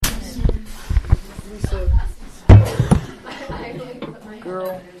Lisa.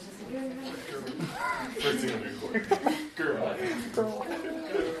 Girl.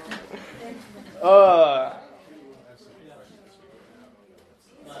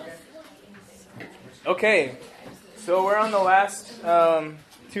 Okay, so we're on the last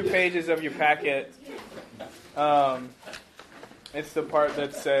 2 pages of your packet. It's the part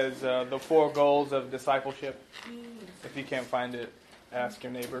that says the 4 goals of discipleship. If you can't find it, ask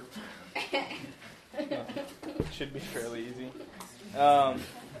your neighbor. It should be fairly easy.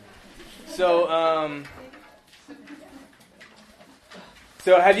 So how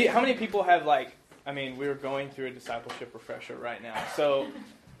many people have we're going through a discipleship refresher right now. So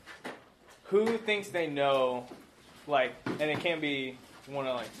who thinks they know, and it can't be one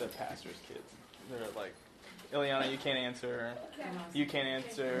of the pastor's kids. They're like, Ileana, you can't answer. You can't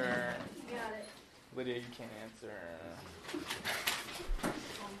answer. Lydia, you can't answer.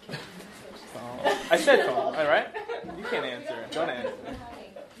 I said phone, all right? You can't answer. Don't answer.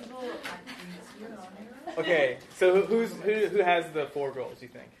 Okay, so who has the 4 goals, you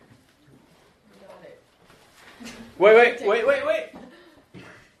think? Wait.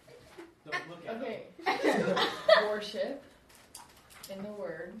 Okay. Worship in the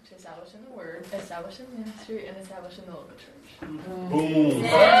Word, to establish in the Word, establish in ministry, and establish in the local church. Boom.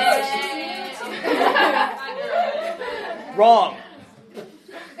 Wrong.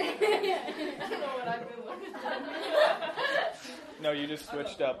 No, you just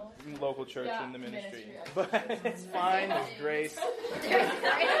switched up local church and the ministry. But it's fine, there's grace.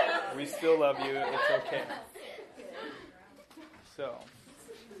 We still love you, it's okay. So,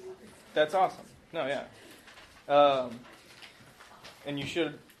 that's awesome. No, yeah. And you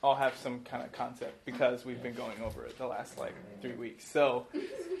should all have some kind of concept because we've been going over it the last 3 weeks. So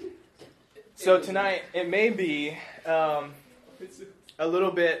tonight it may be a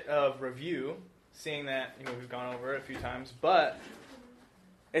little bit of review, seeing that we've gone over it a few times, but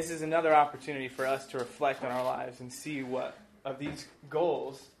this is another opportunity for us to reflect on our lives and see what of these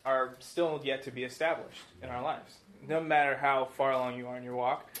goals are still yet to be established in our lives. No matter how far along you are in your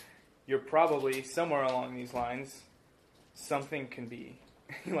walk, you're probably somewhere along these lines, something can be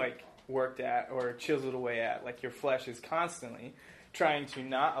worked at or chiseled away at. Your flesh is constantly trying to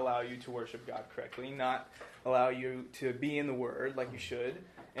not allow you to worship God correctly, not allow you to be in the Word like you should,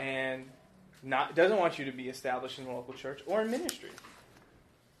 and doesn't want you to be established in the local church or in ministry.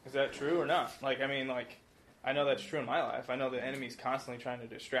 Is that true or not? I know that's true in my life. I know the enemy's constantly trying to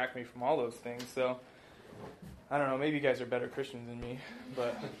distract me from all those things. So, I don't know. Maybe you guys are better Christians than me,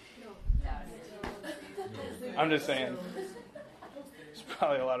 but I'm just saying. There's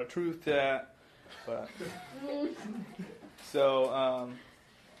probably a lot of truth to that. But so,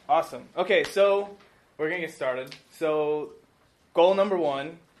 awesome. Okay, so we're gonna get started. So, goal number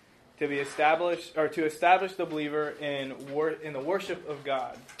 1. To establish the believer in the worship of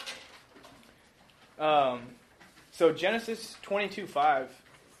God. So Genesis 22:5,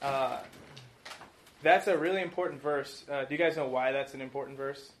 that's a really important verse. Do you guys know why that's an important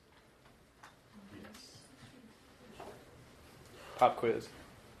verse? Yes. Pop quiz.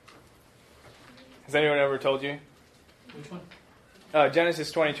 Has anyone ever told you? Which one?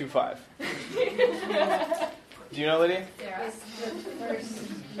 Genesis 22:5. Do you know, Lydia? Yeah. It's the first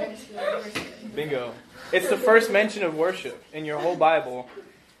mention of worship. Bingo. It's the first mention of worship in your whole Bible.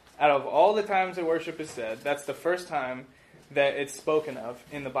 Out of all the times that worship is said, that's the first time that it's spoken of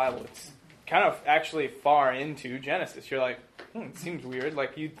in the Bible. It's kind of actually far into Genesis. You're like, it seems weird.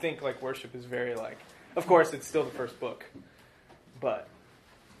 You'd think worship is very of course it's still the first book, but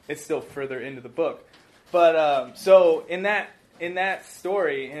it's still further into the book. But so in that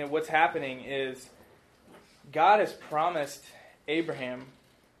story, and what's happening is God has promised Abraham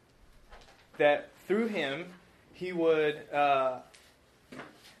that through him he would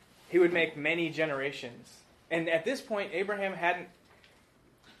make many generations. And at this point, Abraham hadn't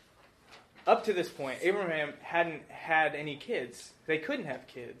had any kids. They couldn't have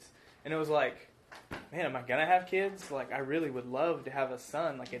kids. And it was man, am I going to have kids? I really would love to have a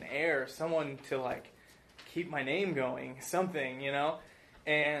son, an heir, someone to keep my name going, something,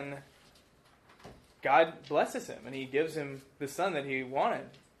 And God blesses him, and he gives him the son that he wanted.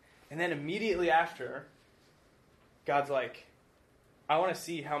 And then immediately after, God's I want to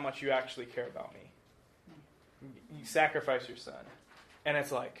see how much you actually care about me. You sacrifice your son. And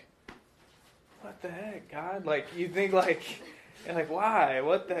it's what the heck, God? You think you're why?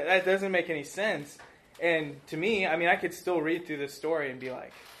 What the heck? That doesn't make any sense. And to me, I could still read through this story and be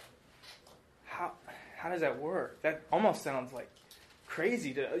how does that work? That almost sounds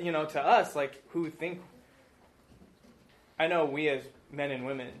crazy to to us, who think. I know we as men and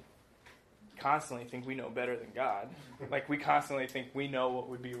women constantly think we know better than God. Like, we constantly think we know what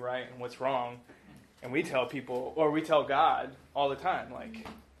would be right and what's wrong. And we tell people, or we tell God all the time, like,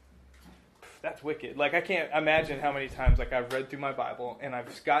 that's wicked. Like, I can't imagine how many times, like, I've read through my Bible and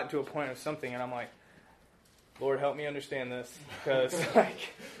I've gotten to a point of something and I'm like, Lord, help me understand this, because,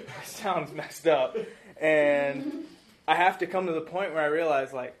 like, it sounds messed up. And I have to come to the point where I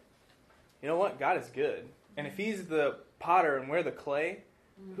realize, like, you know what? God is good. And if he's the potter and we're the clay,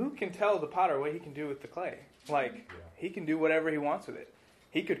 who can tell the potter what he can do with the clay? Like, he can do whatever he wants with it.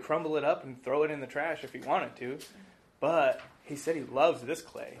 He could crumble it up and throw it in the trash if he wanted to. But he said he loves this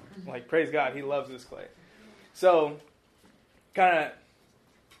clay. Like, praise God, he loves this clay. So, kind of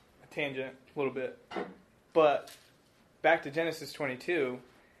a tangent a little bit. But back to Genesis 22,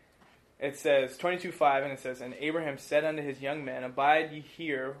 it says, 22:5, and it says, "And Abraham said unto his young men, Abide ye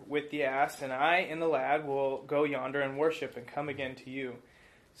here with the ass, and I and the lad will go yonder and worship and come again to you."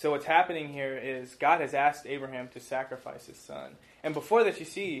 So what's happening here is God has asked Abraham to sacrifice his son. And before this, you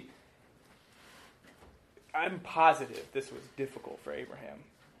see, I'm positive this was difficult for Abraham.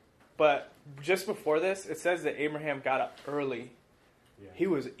 But just before this, it says that Abraham got up early. Yeah. He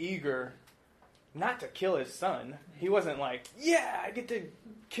was eager not to kill his son. He wasn't like, yeah, I get to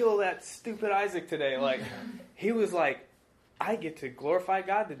kill that stupid Isaac today. Like, he was like, I get to glorify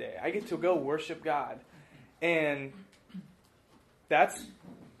God today. I get to go worship God. And that's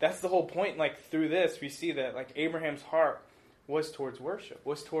the whole point. Like, through this, we see that, like, Abraham's heart was towards worship,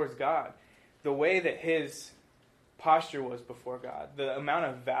 was towards God. The way that his posture was before God, the amount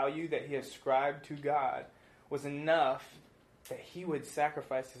of value that he ascribed to God was enough that he would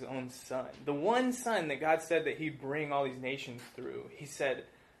sacrifice his own son. The one son that God said that he'd bring all these nations through. He said,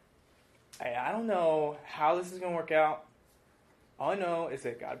 I don't know how this is going to work out. All I know is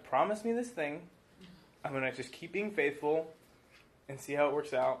that God promised me this thing. I'm going to just keep being faithful and see how it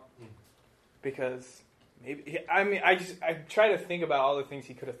works out. Because maybe, I try to think about all the things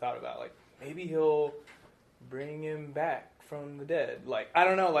he could have thought about. Like, maybe he'll bring him back from the dead. Like, I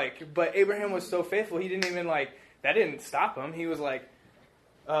don't know. Like, but Abraham was so faithful. He didn't even, like, that didn't stop him. He was like,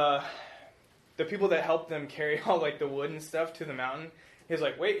 the people that helped them carry all, like, the wood and stuff to the mountain, he was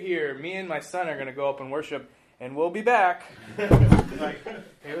like, wait here, me and my son are going to go up and worship, and we'll be back. Like,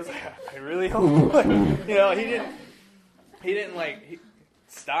 he was like, I really hope. Like, you know, he didn't like,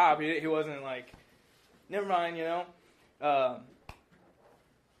 stop. He wasn't like, never mind, you know.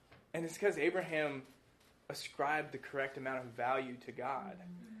 And it's because Abraham ascribed the correct amount of value to God.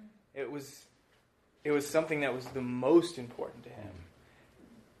 It was something that was the most important to him.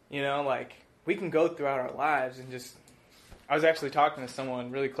 You know, like, we can go throughout our lives and just... I was actually talking to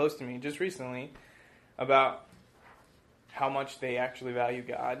someone really close to me just recently about how much they actually value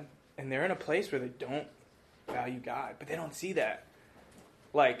God. And they're in a place where they don't value God, but they don't see that.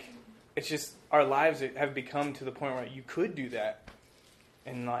 Like, it's just our lives have become to the point where you could do that.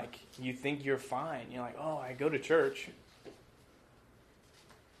 And, like, you think you're fine. You're like, oh, I go to church.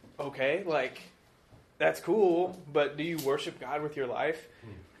 Okay, like... That's cool, but do you worship God with your life?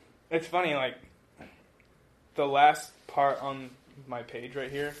 It's funny, like, the last part on my page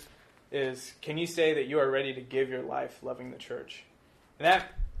right here is, can you say that you are ready to give your life loving the church? And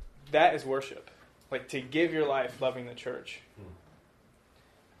that is worship. Like, to give your life loving the church.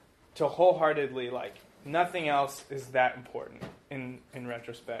 To wholeheartedly, like, nothing else is that important in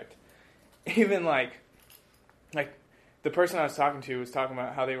retrospect. Even, like, the person I was talking to was talking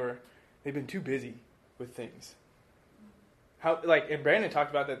about how they've been too busy with things. How, like, and Brandon talked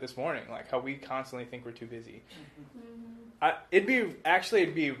about that this morning, like how we constantly think we're too busy. It'd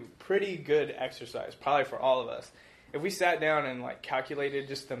be pretty good exercise, probably for all of us, if we sat down and, like, calculated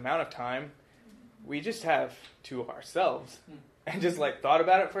just the amount of time we just have to ourselves and just, like, thought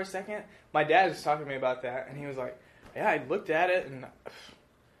about it for a second. My dad was talking to me about that, and he was like, yeah, I looked at it, and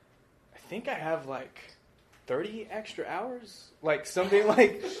I think I have, like, 30 extra hours, like something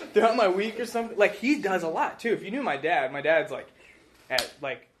like throughout my week or something. Like, he does a lot too. If you knew my dad's like at,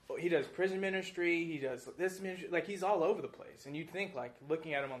 like, he does prison ministry, he does this ministry, like, he's all over the place. And you'd think, like,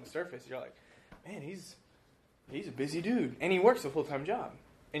 looking at him on the surface, you're like, man, he's a busy dude, and he works a full-time job.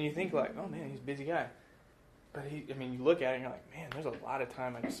 And you think, like, oh man, he's a busy guy. But you look at it and you're like, man, there's a lot of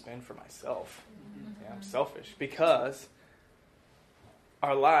time I just spend for myself. Yeah, I'm selfish, because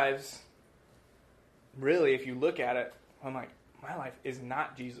our lives, really, if you look at it, I'm like, my life is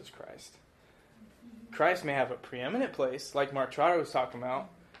not Jesus Christ. Christ may have a preeminent place, like Mark Trotter was talking about,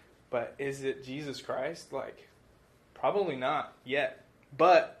 but is it Jesus Christ? Like, probably not yet.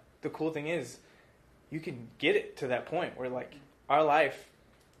 But the cool thing is, you can get it to that point where, like, our life,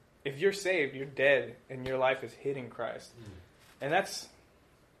 if you're saved, you're dead, and your life is hidden Christ. And that's,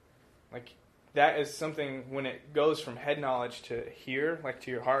 like, that is something, when it goes from head knowledge to here, like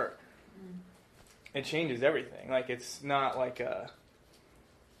to your heart, it changes everything. Like, it's not like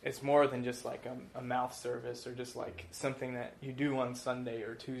it's more than just like a mouth service or just like something that you do on Sunday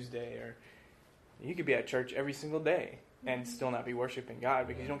or Tuesday, or you could be at church every single day and still not be worshiping God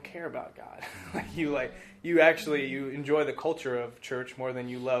because you don't care about God. you enjoy the culture of church more than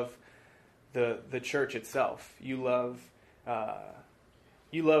you love the church itself. You love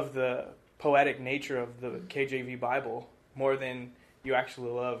the poetic nature of the KJV Bible more than you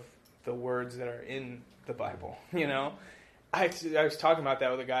actually love the words that are in the Bible. You know, I was talking about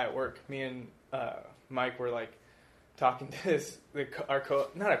that with a guy at work. Me and Mike were like talking to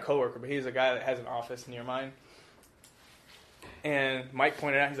not a coworker, but he's a guy that has an office near mine. And Mike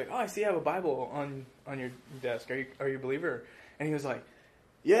pointed out, he's like, "Oh, I see you have a Bible on your desk. Are you a believer?" And he was like,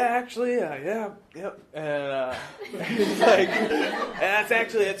 "Yeah, actually, yep." And he's like, "That's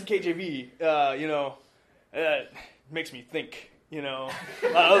KJV. It makes me think. You know, a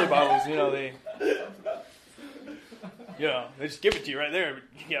lot of other Bibles, they just give it to you right there. But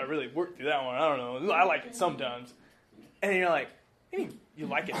you gotta really work through that one. I don't know. I like it sometimes." And you're like, "You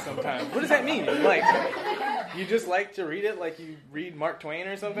like it sometimes? What does that mean? Like, you just like to read it like you read Mark Twain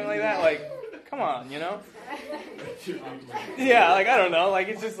or something like that? Like, come on, you know?" Yeah, like, I don't know. Like,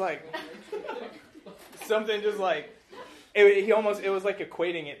 it's just like something just like, it was like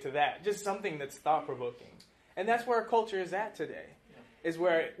equating it to that. Just something that's thought-provoking. And that's where our culture is at today, is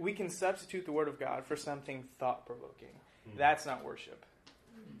where we can substitute the Word of God for something thought-provoking. That's not worship.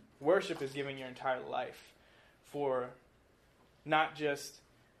 Worship is giving your entire life for not just,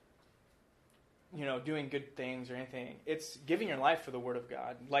 doing good things or anything. It's giving your life for the Word of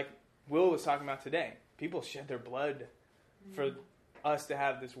God. Like Will was talking about today. People shed their blood for us to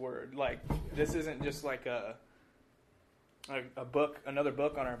have this Word. Like, this isn't just like a book, another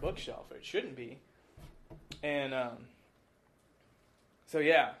book on our bookshelf. It shouldn't be. And so,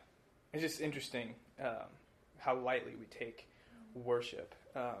 yeah, it's just interesting how lightly we take worship.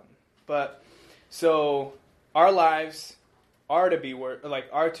 But so our lives are to be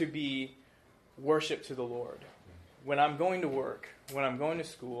worship to the Lord. When I'm going to work, when I'm going to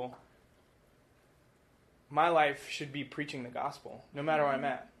school, my life should be preaching the gospel, no matter where I'm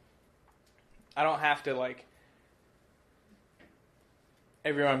at. I don't have to,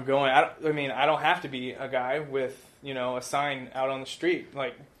 everywhere I'm going, I don't have to be a guy with, a sign out on the street.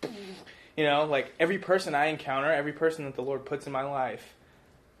 Like every person I encounter, every person that the Lord puts in my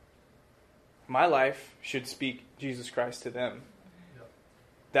life should speak Jesus Christ to them. Yep.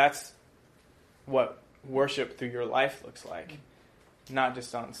 That's what worship through your life looks like, not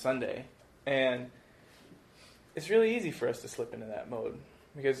just on Sunday. And it's really easy for us to slip into that mode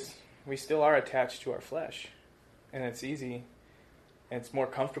because we still are attached to our flesh. And it's easy. And it's more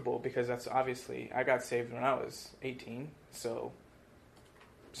comfortable because that's obviously, I got saved when I was 18, so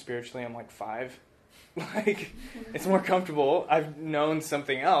spiritually I'm like 5. It's more comfortable. I've known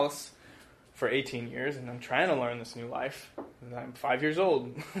something else for 18 years, and I'm trying to learn this new life. And I'm 5 years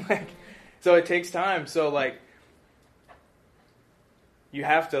old. So it takes time. So, you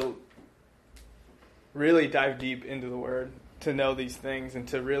have to really dive deep into the Word to know these things and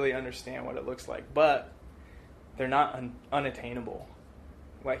to really understand what it looks like. But they're not unattainable.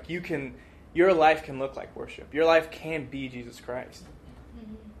 Your life can look like worship. Your life can be Jesus Christ.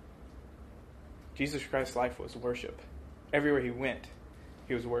 Mm-hmm. Jesus Christ's life was worship. Everywhere he went,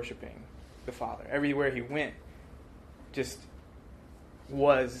 he was worshiping the Father. Everywhere he went just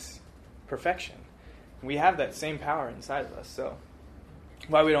was perfection. We have that same power inside of us. So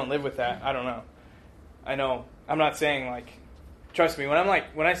why we don't live with that, I don't know. I know, I'm not saying trust me, when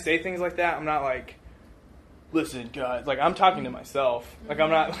I say things like that, I'm not listen, guys, I'm talking to myself.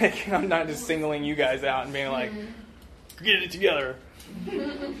 I'm not just singling you guys out and being get it together.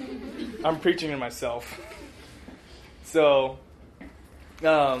 I'm preaching to myself. So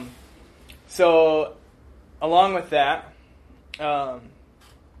along with that, so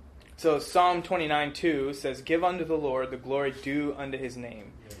Psalm 29:2 says, "Give unto the Lord the glory due unto his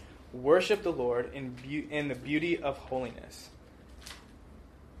name. Worship the Lord in the beauty of holiness."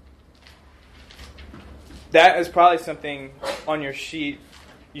 That is probably something on your sheet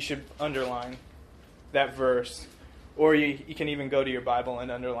you should underline, that verse. Or you can even go to your Bible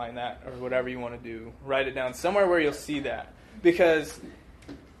and underline that, or whatever you want to do. Write it down somewhere where you'll see that. Because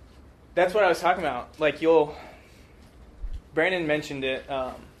that's what I was talking about. Brandon mentioned it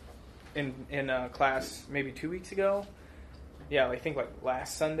in class maybe 2 weeks ago. Yeah, I think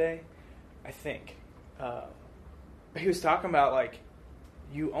last Sunday, I think. He was talking about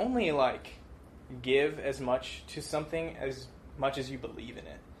you only give as much to something as much as you believe in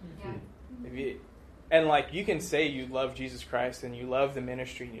it. Yeah. And like, you can say you love Jesus Christ and you love the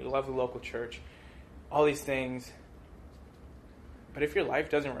ministry and you love the local church, all these things, but if your life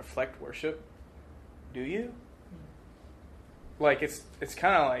doesn't reflect worship, do you? Like, it's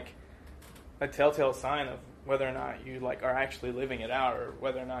kind of like a telltale sign of whether or not you like are actually living it out, or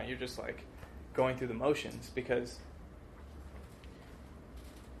whether or not you're just like going through the motions. Because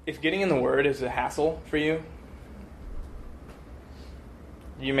if getting in the Word is a hassle for you,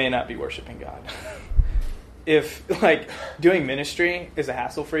 you may not be worshiping God. If like doing ministry is a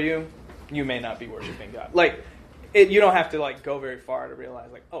hassle for you, you may not be worshiping God. Like, you don't have to like go very far to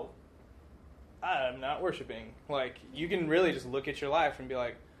realize like, oh, I'm not worshiping. Like, you can really just look at your life and be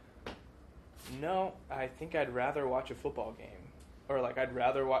like, no, I think I'd rather watch a football game, or like I'd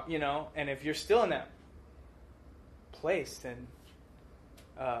rather watch, And if you're still in that place, then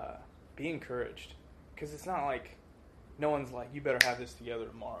be encouraged, because it's not like no one's like, you better have this together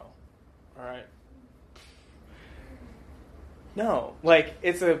tomorrow. All right. No, like,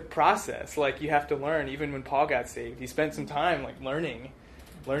 it's a process. Like, you have to learn. Even when Paul got saved, he spent some time like learning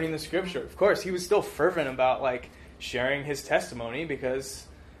the scripture. Of course, he was still fervent about like sharing his testimony, because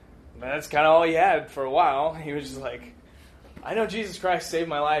that's kind of all he had for a while. He was just like, I know Jesus Christ saved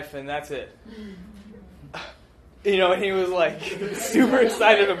my life, and that's it. And he was like super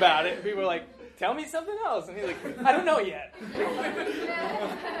excited about it. People were like, tell me something else. And he's like, I don't know yet.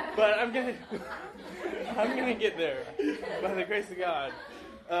 But I'm gonna get there by the grace of God.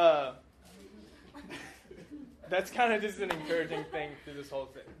 That's kind of just an encouraging thing through this whole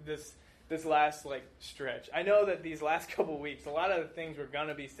thing, this last like stretch. I know that these last couple weeks, a lot of the things we're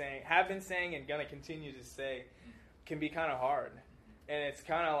gonna be saying, have been saying, and gonna continue to say, can be kind of hard, and it's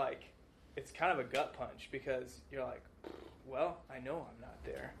kind of a gut punch, because you're like, well, I know I'm not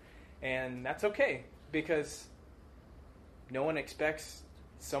there, and that's okay, because no one expects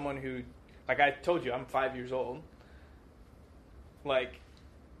someone who, like I told you, I'm 5 years old. Like,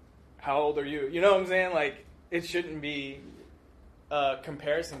 how old are you? You know what I'm saying? Like, it shouldn't be a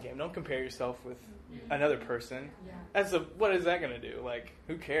comparison game. Don't compare yourself with another person. Yeah. What is that going to do? Like,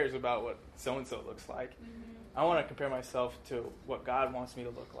 who cares about what so-and-so looks like? Mm-hmm. I want to compare myself to what God wants me to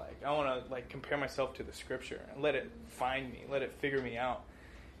look like. I want to like compare myself to the scripture and let it find me. Let it figure me out.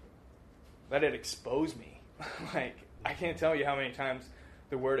 Let it expose me. Like, I can't tell you how many times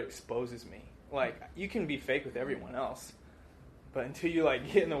the word exposes me. Like, you can be fake with everyone else, but until you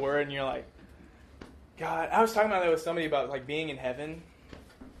like get in the word and you're like, God, I was talking about that with somebody about like being in heaven.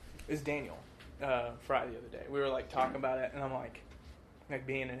 It was Daniel, Friday the other day. We were like talking about it, and I'm like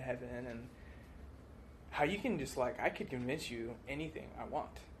being in heaven, and how you can just like, I could convince you anything I want.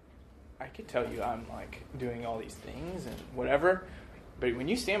 I could tell you I'm like doing all these things and whatever, but when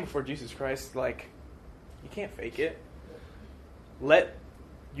you stand before Jesus Christ, like, you can't fake it. Let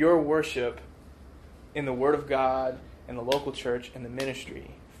your worship in the Word of God and the local church and the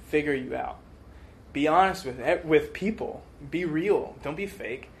ministry figure you out. Be honest with people. Be real. Don't be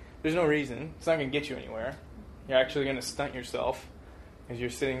fake. There's no reason. It's not going to get you anywhere. You're actually going to stunt yourself because you're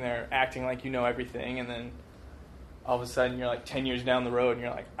sitting there acting like you know everything, and then all of a sudden you're like 10 years down the road and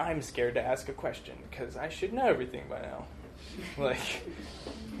you're like, I'm scared to ask a question because I should know everything by now. Like,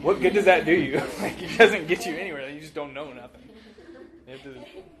 what good does that do you? Like, it doesn't get you anywhere. You just don't know nothing. You have to be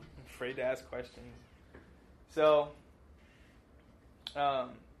afraid to ask questions. So, yeah.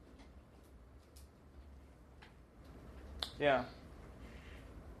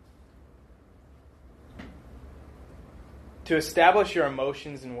 To establish your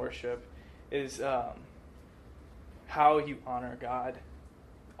emotions in worship is how you honor God.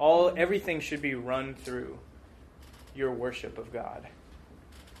 Everything should be run through your worship of God.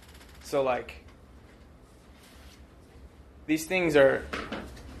 So, like, these things are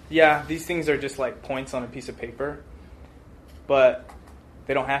just like points on a piece of paper, but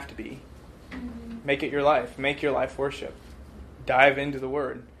they don't have to be. Make it your life. Make your life worship. Dive into the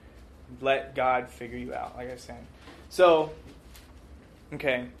Word. Let God figure you out, like I was saying. So,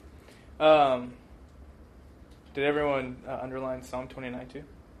 okay. Did everyone underline Psalm 29 too?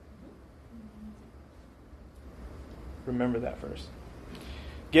 Remember that verse.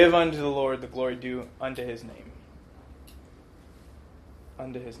 Give unto the Lord the glory due unto His name.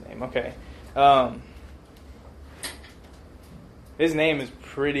 Unto His name. Okay. His name is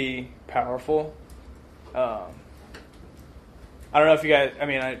pretty powerful. I don't know if you guys,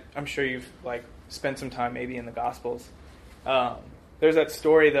 I'm sure you've like spent some time maybe in the Gospels. There's that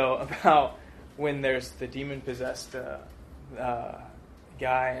story though about when there's the demon-possessed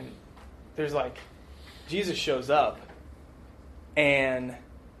guy, and there's like, Jesus shows up, and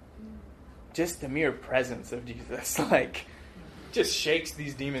just the mere presence of Jesus like just shakes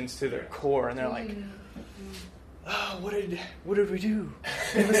these demons to their core, and they're like, oh, what did we do?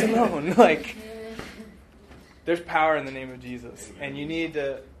 Leave us alone. Like, there's power in the name of Jesus, and you need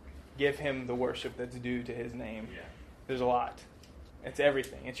to give him the worship that's due to his name. There's a lot. It's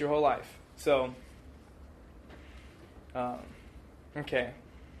everything. It's your whole life. So, okay.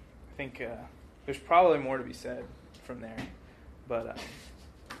 I think there's probably more to be said from there, but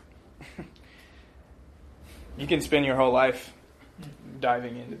you can spend your whole life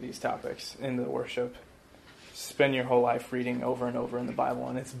diving into these topics, into worship. Spend your whole life reading over and over in the Bible,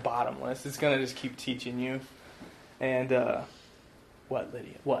 and it's bottomless. It's going to just keep teaching you. And, what,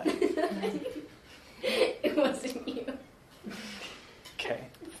 Lydia? What? It wasn't you. Okay,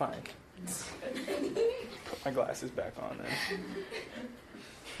 fine. Put my glasses back on then.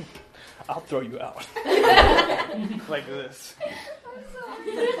 I'll throw you out. Like this.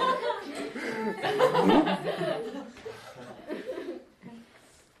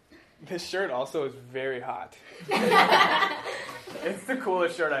 This shirt also is very hot. It's the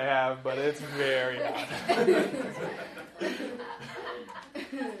coolest shirt I have, but it's very hot.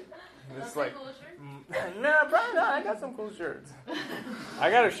 It's like, no, probably not. I got some cool shirts. I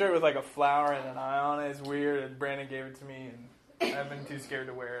got a shirt with like a flower and an eye on it. It's weird, and Brandon gave it to me, and I've been too scared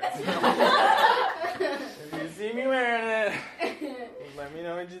to wear it. If you see me wearing it, let me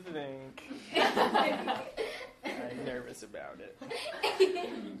know what you think. I'm nervous about it.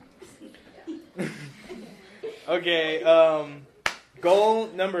 Okay, goal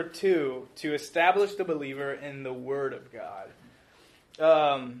number 2, to establish the believer in the Word of God.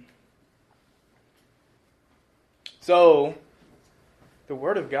 So, the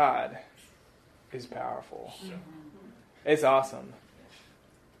Word of God is powerful. It's awesome.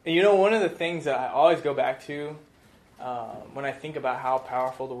 And you know, one of the things that I always go back to when I think about how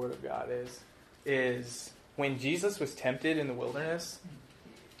powerful the Word of God is when Jesus was tempted in the wilderness.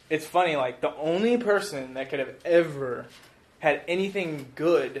 It's funny, like, the only person that could have ever had anything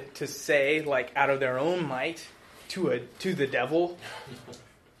good to say, like, out of their own might to the devil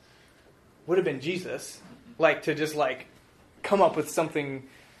would have been Jesus. Like, to just, like, come up with something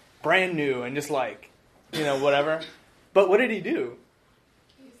brand new and just, like, you know, whatever. But what did he do?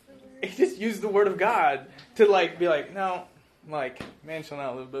 He just used the Word of God to, like, be like, no, like, man shall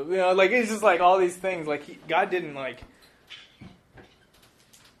not live, but, you know, like, it's just, like, all these things. Like, God didn't, like,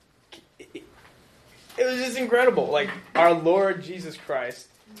 it was just incredible. Like, our Lord Jesus Christ,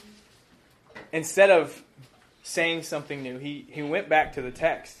 instead of saying something new, he went back to the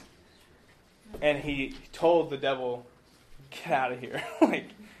text. And he told the devil, get out of here. Like,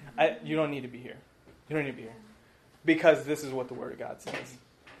 you don't need to be here. You don't need to be here. Because this is what the Word of God says.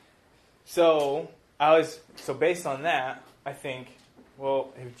 So based on that, I think,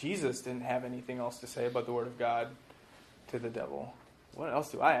 well, if Jesus didn't have anything else to say about the Word of God to the devil, what else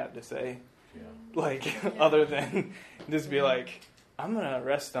do I have to say? Yeah. Like, other than just be like, I'm going to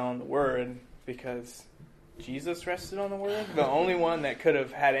rest on the Word because Jesus rested on the Word. The only one that could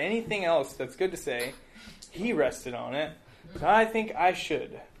have had anything else that's good to say, he rested on it. So I think I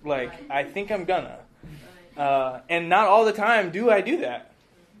should. Like, I think I'm gonna. And not all the time do I do that.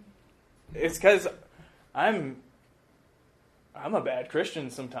 It's because I'm a bad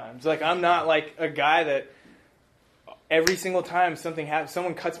Christian sometimes. Like, I'm not like a guy that every single time something happens,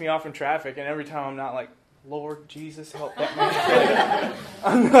 someone cuts me off in traffic, and every time I'm not like, Lord Jesus, help that man.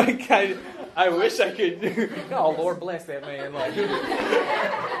 I'm like, I wish I could. Oh, Lord bless that man. Like,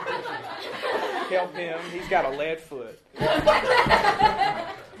 help him. He's got a lead foot.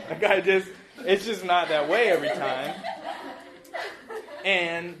 It's just not that way every time.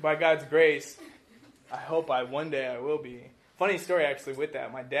 And by God's grace, I hope one day I will be. Funny story actually with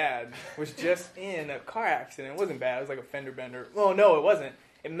that. My dad was just in a car accident. It wasn't bad. It was like a fender bender. Oh, no, it wasn't.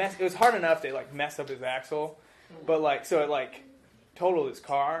 It was hard enough to like mess up his axle, but like so it like totaled his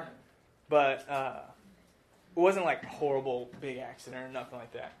car, but it wasn't like a horrible big accident or nothing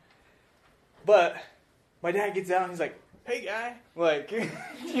like that. But my dad gets out and he's like, "Hey guy," like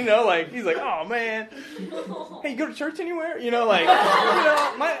you know, like he's like, "Oh man, hey, you go to church anywhere?" You know, like you know,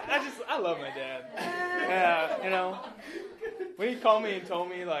 I love my dad. You know, when he called me and told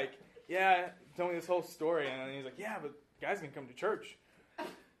me like, yeah, told me this whole story, and he's like, "Yeah, but guys can come to church."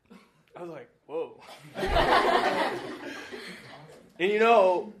 I was like, whoa. And you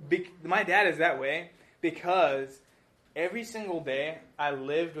know, my dad is that way because every single day I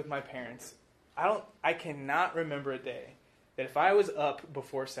lived with my parents. I cannot remember a day that if I was up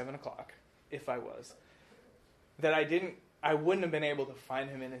before 7 o'clock, if I was, that I wouldn't have been able to find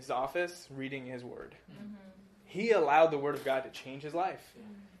him in his office reading his Word. Mm-hmm. He allowed the Word of God to change his life.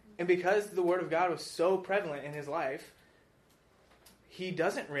 Mm-hmm. And because the Word of God was so prevalent in his life, he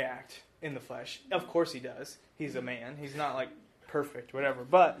doesn't react in the flesh. Of course he does. He's a man. He's not like perfect, whatever.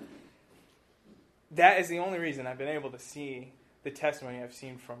 But that is the only reason I've been able to see the testimony I've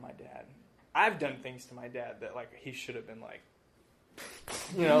seen from my dad. I've done things to my dad that like he should have been like,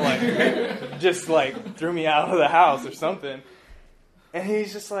 like just like threw me out of the house or something. And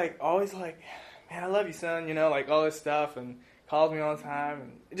he's just like always like, man, I love you, son, like all this stuff, and calls me all the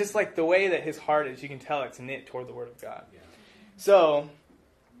time. And just like the way that his heart is, you can tell it's knit toward the Word of God. Yeah. So,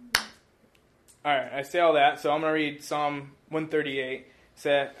 all right, I say all that. So I'm going to read Psalm 138. It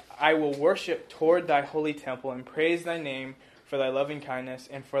said, I will worship toward thy holy temple and praise thy name for thy loving kindness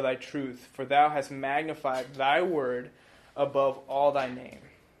and for thy truth, for thou hast magnified thy word above all thy name.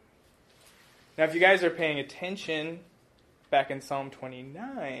 Now, if you guys are paying attention, back in Psalm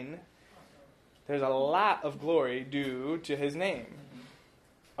 29, there's a lot of glory due to his name.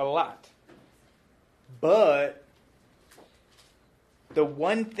 A lot. But the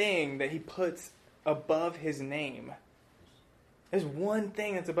one thing that he puts above his name, there's one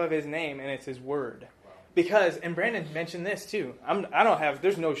thing that's above his name, and it's his word. Because, and Brandon mentioned this too,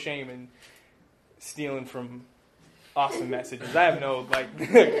 there's no shame in stealing from awesome messages. I have no,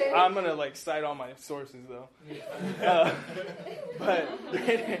 I'm going to, cite all my sources, though. But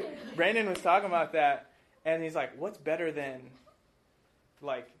Brandon was talking about that, and he's like, what's better than,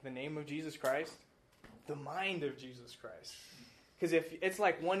 the name of Jesus Christ? The mind of Jesus Christ. Because if it's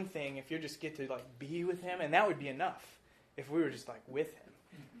one thing, if you just get to, be with him, and that would be enough if we were just, with him.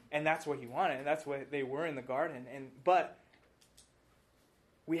 And that's what he wanted, and that's what they were in the garden. But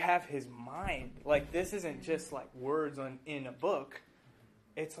we have his mind. This isn't just words in a book.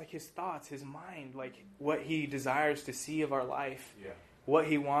 It's his thoughts, his mind, what he desires to see of our life, what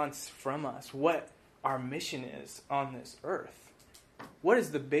he wants from us, what our mission is on this earth. What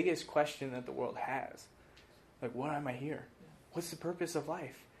is the biggest question that the world has? Why am I here? What's the purpose of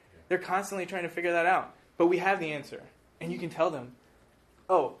life? They're constantly trying to figure that out. But we have the answer. And you can tell them,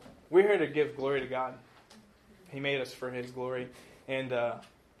 oh, we're here to give glory to God. He made us for his glory. And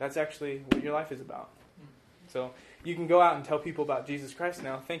that's actually what your life is about. So you can go out and tell people about Jesus Christ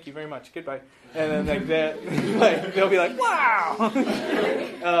now. Thank you very much. Goodbye. And then they'll be like,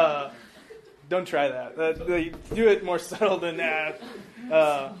 wow. Don't try that. Do it more subtle than that.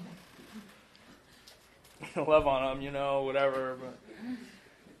 Love on them, whatever.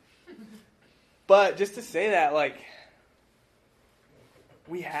 But just to say that,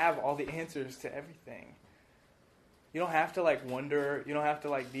 we have all the answers to everything. You don't have to wonder. You don't have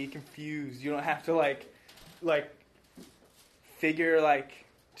to be confused. You don't have to figure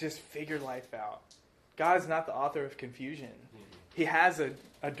figure life out. God's not the author of confusion. He has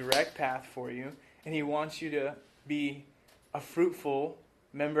a direct path for you, and he wants you to be a fruitful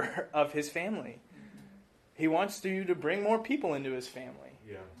member of his family. He wants you to bring more people into his family.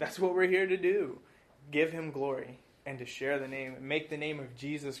 Yeah. That's what we're here to do. Give him glory and to share the name, make the name of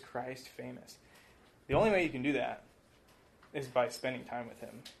Jesus Christ famous. The only way you can do that is by spending time with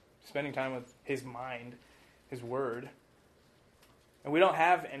him, spending time with his mind, his word. And we don't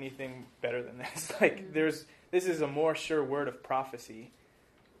have anything better than this. This is a more sure word of prophecy.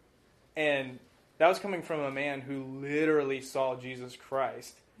 And that was coming from a man who literally saw Jesus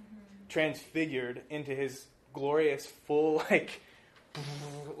Christ transfigured into his glorious, full,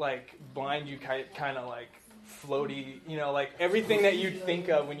 blind you kind of floaty, everything that you think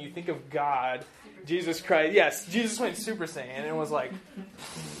of when you think of God, Jesus Christ. Yes, Jesus went Super Saiyan and was like,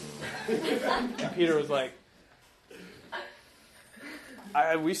 and Peter was like,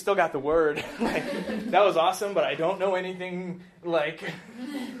 we still got the word. That was awesome, but I don't know anything. That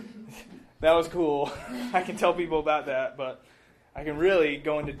was cool. I can tell people about that, but I can really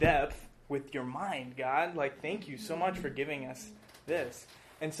go into depth with your mind, God. Thank you so much for giving us this.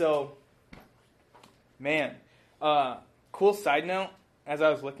 And so, man, cool side note, as I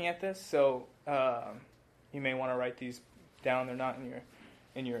was looking at this, so you may want to write these down. They're not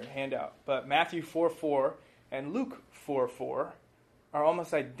in your handout. But Matthew 4:4 and Luke 4:4 are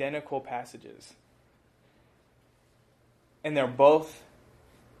almost identical passages. And they're both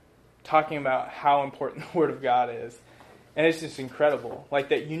talking about how important the Word of God is. And it's just incredible.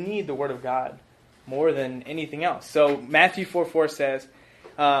 That you need the Word of God more than anything else. So Matthew 4:4 says,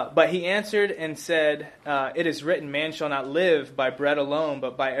 but he answered and said, it is written, man shall not live by bread alone,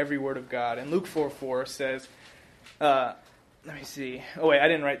 but by every word of God. And Luke 4:4 says, let me see. Oh, wait, I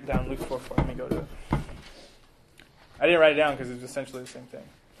didn't write down Luke 4:4. Let me go to it. I didn't write it down because it's essentially the same thing.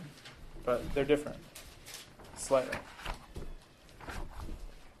 But they're different. Slightly.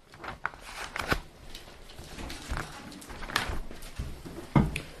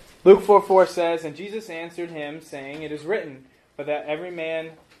 Luke 4:4 says, and Jesus answered him, saying, it is written, but that every man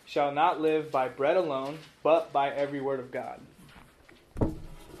shall not live by bread alone, but by every word of God.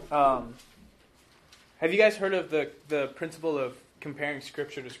 Have you guys heard of the principle of comparing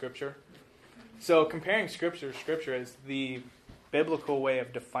Scripture to Scripture? So comparing Scripture to Scripture is the biblical way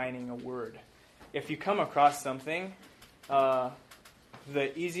of defining a word. If you come across something, the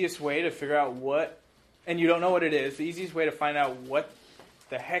easiest way to figure out what, and you don't know what it is, the easiest way to find out what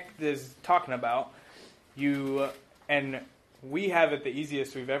the heck this is talking about, and we have it the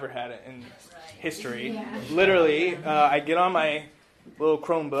easiest we've ever had it in history. Yeah. Literally, I get on my little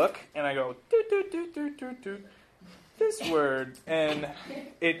Chromebook and I go, doot, doot, doot, doot, doot, doot, this word, and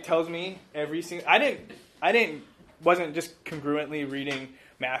it tells me every single. Wasn't just congruently reading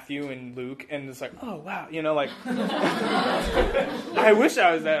Matthew and Luke and it's like, oh wow, like I wish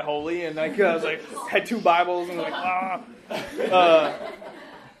I was that holy and I was like had 2 Bibles and like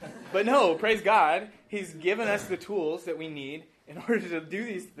but no, praise God, He's given us the tools that we need in order to do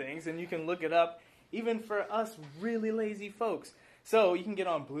these things, and you can look it up even for us really lazy folks. So you can get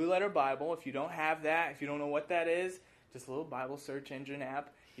on Blue Letter Bible. If you don't have that, if you don't know what that is, just a little Bible search engine app.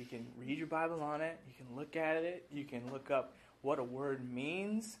 You can read your Bible on it. You can look at it. You can look up what a word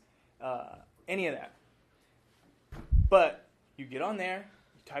means, any of that. But you get on there,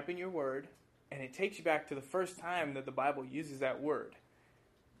 you type in your word, and it takes you back to the first time that the Bible uses that word.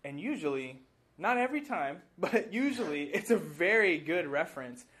 And usually, not every time, but usually it's a very good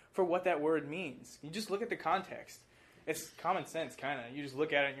reference for what that word means. You just look at the context. It's common sense, kind of. You just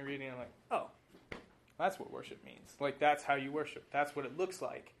look at it and you're reading it like, oh, that's what worship means. Like, that's how you worship. That's what it looks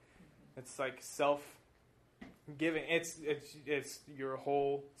like. It's like self-giving. It's your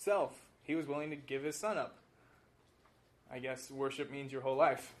whole self. He was willing to give his son up. I guess worship means your whole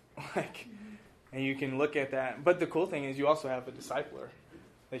life. And you can look at that. But the cool thing is you also have a discipler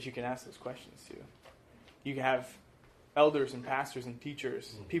that you can ask those questions to. You can have elders and pastors and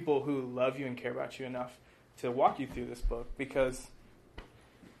teachers, people who love you and care about you enough to walk you through this book, because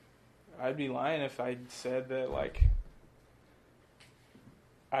I'd be lying if I said that,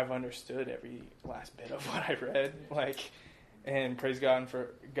 I've understood every last bit of what I read, and praise God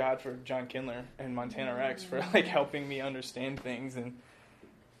for John Kindler and Montana Rex for, helping me understand things. And,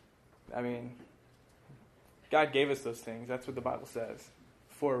 I mean, God gave us those things. That's what the Bible says,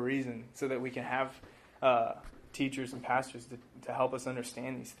 for a reason, so that we can have teachers and pastors to help us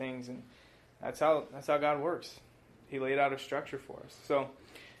understand these things. And that's how God works. He laid out a structure for us.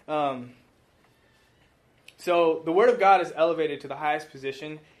 So the Word of God is elevated to the highest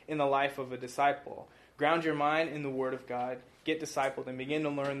position in the life of a disciple. Ground your mind in the Word of God, get discipled, and begin to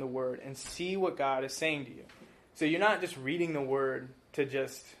learn the Word, and see what God is saying to you. So you're not just reading the Word to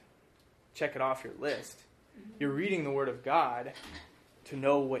just check it off your list. You're reading the Word of God to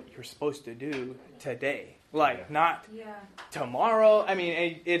know what you're supposed to do today. Not tomorrow. I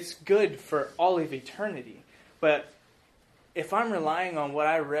mean, it's good for all of eternity. But if I'm relying on what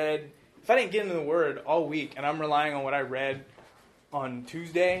I read, if I didn't get into the Word all week and I'm relying on what I read on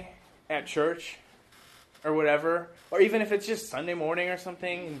Tuesday at church or whatever, or even if it's just Sunday morning or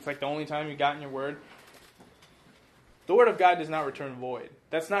something, and it's the only time you got in your Word, the Word of God does not return void.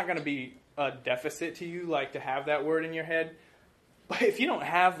 That's not going to be a deficit to you, to have that Word in your head. But if you don't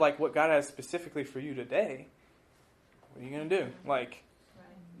have, what God has specifically for you today, what are you going to do?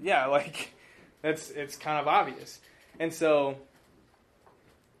 It's kind of obvious. And so,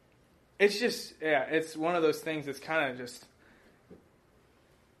 it's just, it's one of those things that's kind of just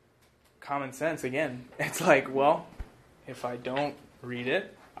common sense again. It's if I don't read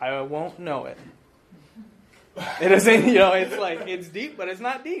it, I won't know it. It doesn't, it's deep, but it's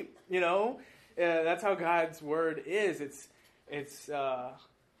not deep, That's how God's Word is. It's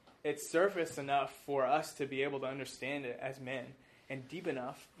surface enough for us to be able to understand it as men, and deep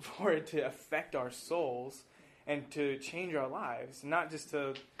enough for it to affect our souls and to change our lives, not just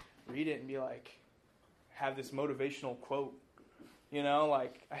to read it and be have this motivational quote, I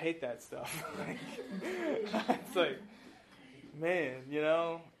hate that stuff. It's man,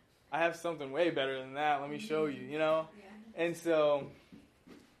 I have something way better than that. Let me show you, And so,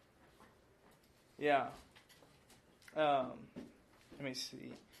 yeah. Let me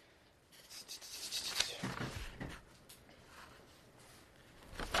see.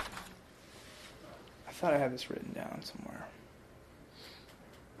 I thought I had this written down somewhere.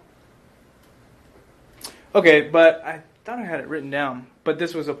 Okay, but I thought I had it written down. But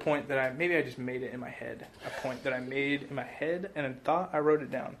this was a point that maybe I just made it in my head. A point that I made in my head and I thought I wrote it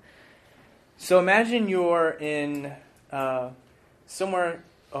down. So imagine you're in somewhere,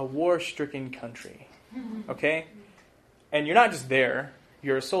 a war-stricken country. Okay? And you're not just there,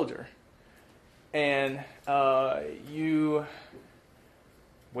 you're a soldier. and you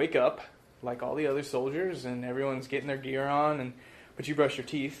wake up like all the other soldiers, and everyone's getting their gear on, but you brush your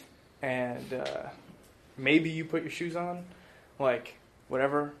teeth, and maybe you put your shoes on, like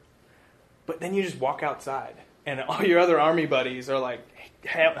whatever, but then you just walk outside, and all your other army buddies are like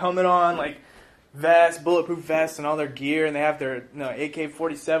helmet on, like vest, bulletproof vests, and all their gear, and they have their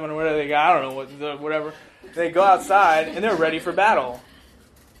AK-47 or whatever they got. I don't know whatever. They go outside and they're ready for battle.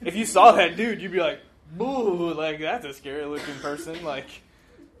 If you saw that dude, you'd be like, "Boo!" Like that's a scary looking person. Like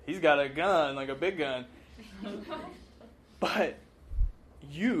he's got a gun, like a big gun. But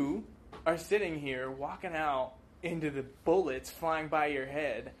you are sitting here walking out into the bullets flying by your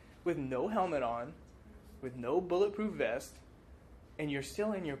head with no helmet on, with no bulletproof vest, and you're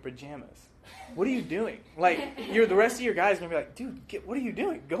still in your pajamas. What are you doing? Like, the rest of your guys are going to be like, dude, what are you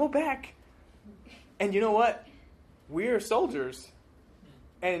doing? Go back. And you know what? We're soldiers.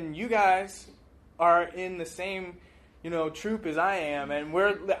 And you guys are in the same, troop as I am. And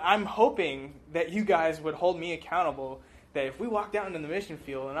I'm hoping that you guys would hold me accountable, that if we walked out into the mission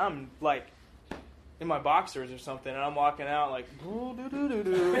field and I'm like in my boxers or something and I'm walking out like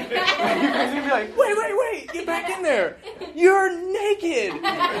doo-doo-doo-doo-doo, you guys are going to be like, wait, get back in there. You're naked.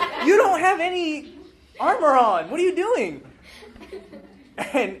 You don't have any armor on. What are you doing?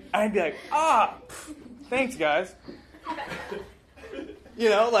 And I'd be like, thanks guys.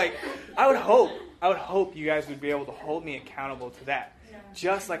 I would hope you guys would be able to hold me accountable to that.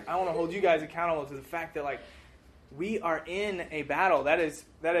 Just like I want to hold you guys accountable to the fact that we are in a battle. That is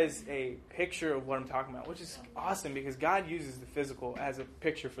a picture of what I'm talking about, which is awesome because God uses the physical as a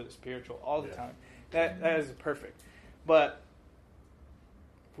picture for the spiritual all the time. That is perfect. But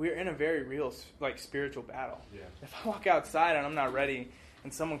we're in a very real spiritual battle. Yeah. If I walk outside and I'm not ready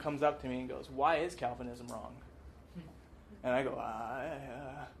and someone comes up to me and goes, "Why is Calvinism wrong?" And I go,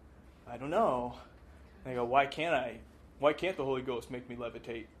 I don't know. And they go, "Why can't the Holy Ghost make me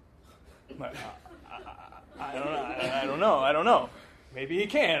levitate?" I'm like, I don't know. Maybe he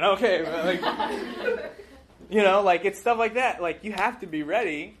can. Okay. It's stuff like that. Like, you have to be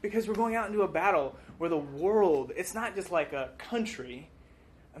ready because we're going out into a battle where the world, it's not just like a country.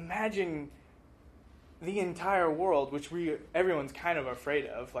 Imagine the entire world, which everyone's kind of afraid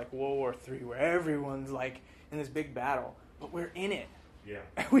of, like World War III, where everyone's like in this big battle. But we're in it. Yeah.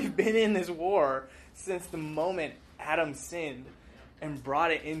 We've been in this war since the moment Adam sinned and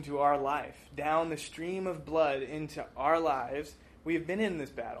brought it into our life, down the stream of blood into our lives. We have been in this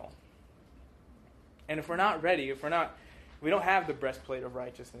battle. And if we're not ready, we don't have the breastplate of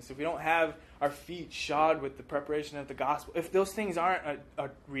righteousness, if we don't have our feet shod with the preparation of the gospel, if those things aren't a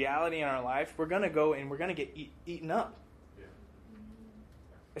reality in our life, we're going to go and we're going to get eaten up. Yeah.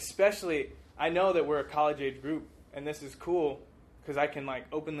 Especially, I know that we're a college-age group, and this is cool because I can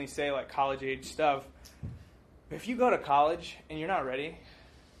openly say college-age stuff. If you go to college and you're not ready,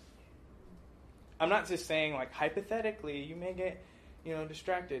 I'm not just saying hypothetically you may get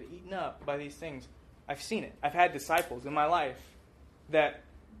distracted, eaten up by these things. I've seen it. I've had disciples in my life that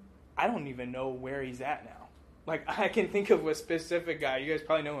I don't even know where he's at now. I can think of a specific guy. You guys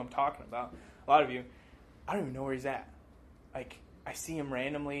probably know who I'm talking about. A lot of you. I don't even know where he's at. I see him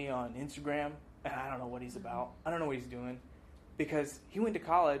randomly on Instagram and I don't know what he's about. I don't know what he's doing because he went to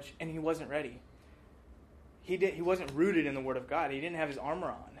college and he wasn't ready. He wasn't rooted in the Word of God. He didn't have his armor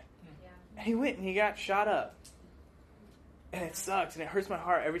on. Yeah. And he went and he got shot up. And it sucks and it hurts my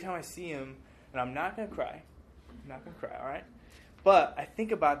heart every time I see him. And I'm not going to cry. All right? But I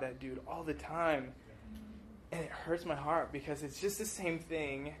think about that dude all the time. And it hurts my heart because it's just the same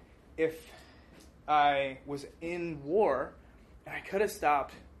thing if I was in war and I could have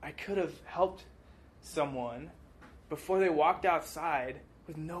stopped. I could have helped someone before they walked outside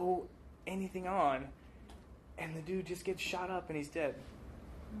with no anything on. And the dude just gets shot up and he's dead.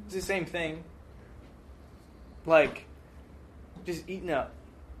 It's the same thing. Just eaten up.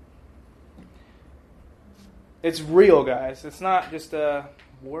 It's real, guys. It's not just a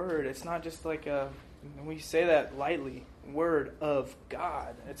word. It's not just we say that lightly, Word of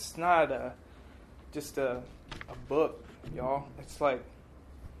God. It's not just a book, y'all. It's it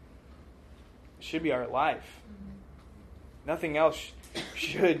should be our life. Nothing else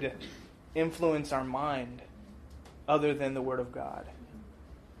should influence our mind other than the Word of God.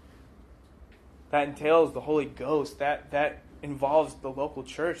 That entails the Holy Ghost. That involves the local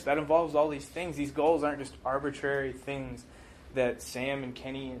church. That involves all these things. These goals aren't just arbitrary things that Sam and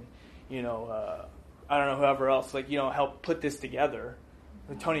Kenny and I don't know whoever else help put this together.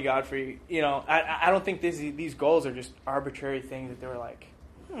 Tony Godfrey. I don't think these goals are just arbitrary things that they were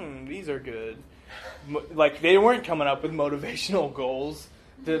these are good. They weren't coming up with motivational goals.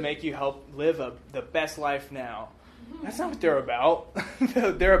 to make you help live the best life now. That's not what they're about.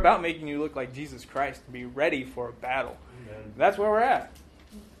 They're about making you look like Jesus Christ to be ready for a battle. Amen. That's where we're at.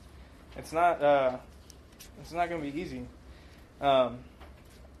 It's not going to be easy. Let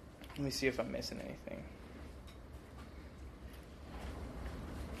me see if I'm missing anything.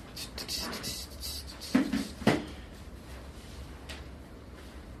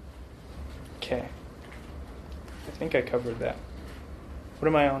 Okay. I think I covered that. What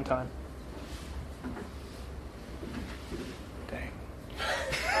am I on time? Dang.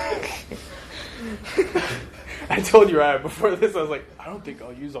 I told you right before this, I was like, I don't think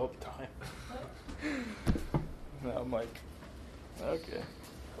I'll use all the time. No, I'm like, okay.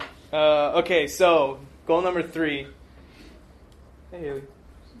 Okay, so goal number 3. Hey, Haley.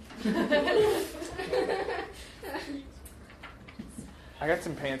 I got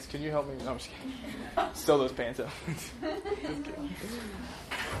some pants. Can you help me? No, I'm just kidding. Sew those pants up.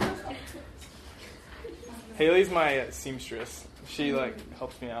 Haley's my seamstress. She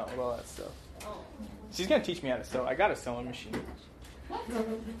helps me out with all that stuff. She's gonna teach me how to sew. I got a sewing machine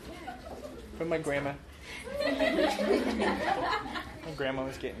from my grandma. My grandma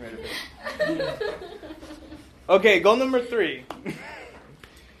was getting rid of it. Okay, goal number 3.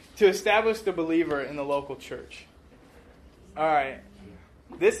 To establish the believer in the local church. All right.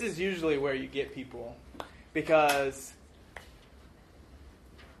 This is usually where you get people because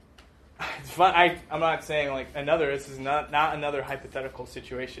it's fun. I'm not saying this is not another hypothetical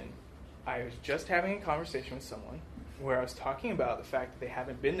situation. I was just having a conversation with someone where I was talking about the fact that they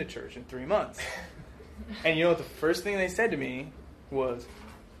haven't been to church in 3 months. And you know what the first thing they said to me was,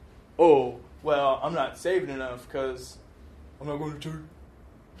 oh, well, I'm not saved enough because I'm not going to church.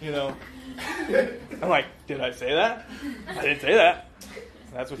 You know? I'm like, did I say that? I didn't say that.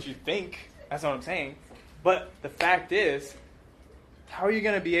 That's what you think. That's what I'm saying. But the fact is, how are you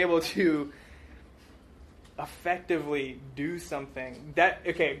going to be able to effectively do something?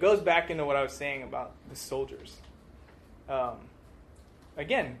 It goes back into what I was saying about the soldiers.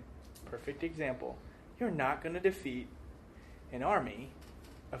 Again, perfect example. You're not going to defeat an army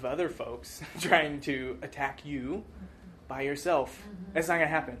of other folks trying to attack you by yourself. That's not going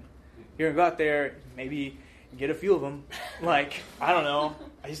to happen. You're going to go out there, maybe get a few of them. I don't know.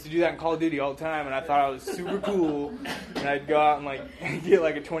 I used to do that in Call of Duty all the time, and I thought I was super cool. And I'd go out and get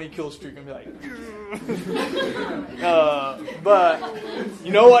a 20 kill streak and be like, but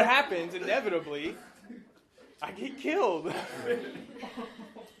you know what happens inevitably? I get killed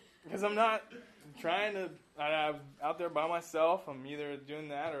because I'm not trying to. I'm out there by myself. I'm either doing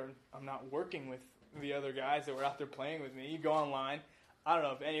that or I'm not working with the other guys that were out there playing with me. You go online. I don't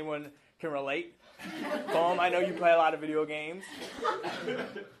know if anyone can relate. Tom, I know you play a lot of video games.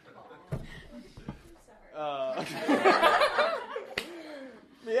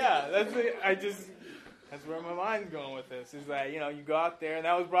 Yeah, that's where my mind's going with this. Is that, you go out there, and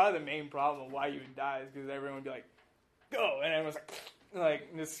that was probably the main problem of why you would die, is because everyone would be like, go, and everyone's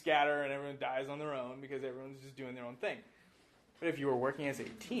just scatter, and everyone dies on their own because everyone's just doing their own thing. But if you were working as a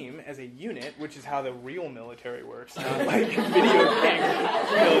team, as a unit, which is how the real military works, not like video game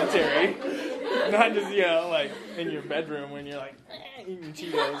military, not just, in your bedroom when you're eating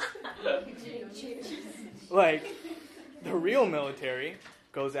Cheetos. The real military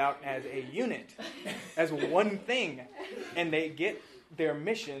goes out as a unit, as one thing, and they get their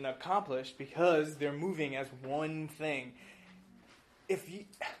mission accomplished because they're moving as one thing. I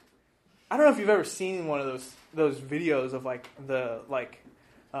don't know if you've ever seen one of those videos of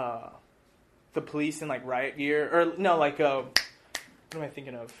the police in riot gear, or no, what am I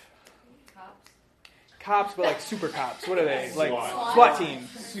thinking of? Cops, but super cops. What are they? SWAT team.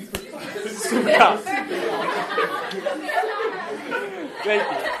 Super cops. Thank you.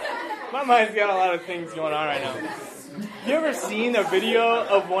 My mind's got a lot of things going on right now. You ever seen a video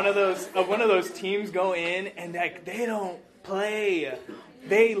of one of those teams go in and they don't play?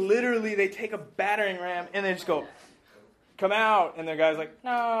 They take a battering ram and they just go, come out, and the guy's like,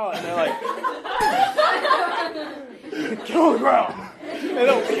 no, and they're like, get on the ground. They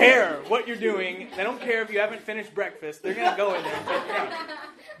don't care what you're doing. They don't care if you haven't finished breakfast. They're going to go in there and take it out.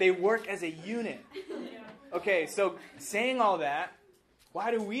 They work as a unit. Okay, so saying all that,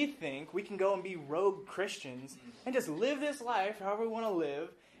 why do we think we can go and be rogue Christians and just live this life however we want to live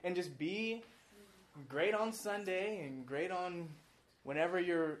and just be great on Sunday and great on whenever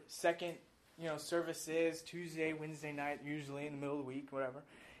your second, service is, Tuesday, Wednesday night, usually in the middle of the week, whatever.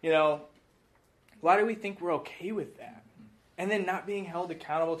 Why do we think we're okay with that? And then not being held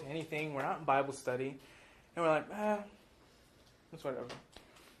accountable to anything. We're not in Bible study. And we're like, it's whatever.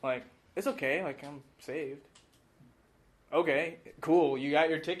 It's okay. I'm saved. okay, cool, you got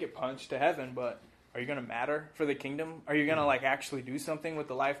your ticket punched to heaven, but are you going to matter for the kingdom? Are you going to like actually do something with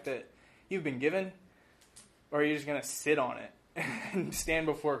the life that you've been given? Or are you just going to sit on it and stand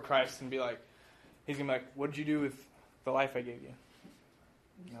before Christ and be like, he's going to be like, what did you do with the life I gave you?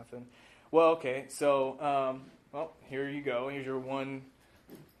 Nothing. Well, okay, so, well, here you go. Here's your one,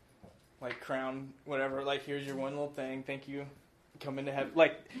 like, crown, whatever. Like, here's your one little thing. Thank you. Come into heaven.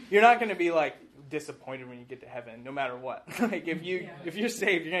 Like, you're not going to be, like, disappointed when you get to heaven, no matter what. Like, if you're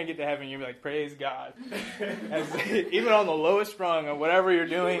saved, you're going to get to heaven, you're going to be like, praise God. Even on the lowest rung of whatever you're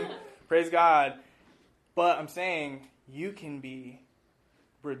doing, praise God. But I'm saying you can be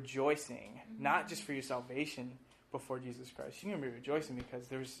rejoicing, not just for your salvation before Jesus Christ. You can be rejoicing because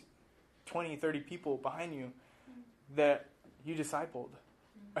there's 20, 30 people behind you that you discipled,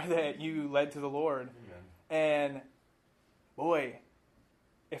 or that you led to the Lord. Amen. And boy,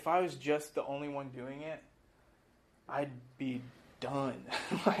 if I was just the only one doing it, I'd be done.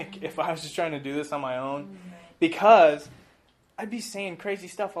 Like, if I was just trying to do this on my own, because I'd be saying crazy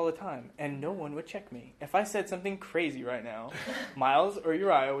stuff all the time, and no one would check me. If I said something crazy right now, Miles or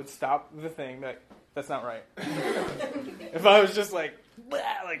Uriah would stop the thing that that's not right. If I was just like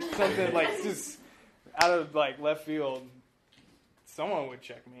something like just out of like left field, someone would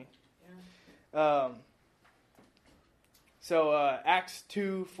check me. Yeah. So Acts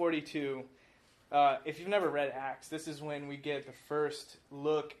 2:42. If you've never read Acts, this is when we get the first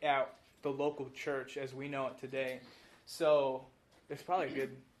look at the local church as we know it today. So it's probably a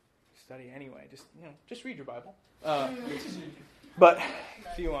good study anyway. Just read your Bible. But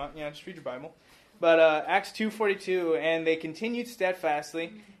if you want, just read your Bible. But Acts 2:42, and they continued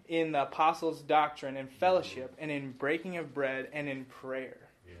steadfastly in the apostles' doctrine and fellowship, and in breaking of bread, and in prayer.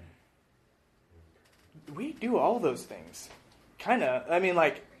 Yeah. We do all those things, kind of. I mean,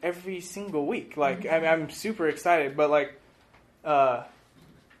 like every single week. Like, I mean, I'm super excited, but like,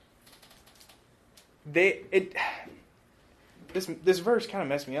 this verse kind of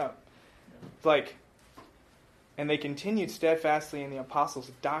messed me up. Like, and they continued steadfastly in the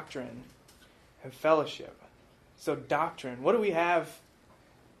apostles' doctrine and fellowship. So doctrine, what do we have?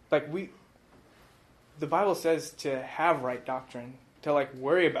 Like the Bible says to have right doctrine, to like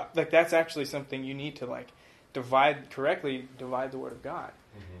worry about. Like that's actually something you need to like correctly divide the Word of God,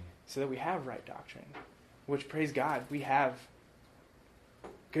 so that we have right doctrine. Which, praise God, we have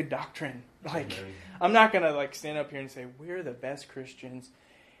good doctrine. Like, I'm not gonna like stand up here and say we're the best Christians,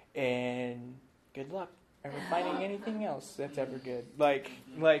 and good luck ever finding anything else that's ever good. Like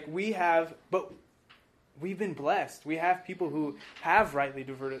we have, but we've been blessed. We have people who have rightly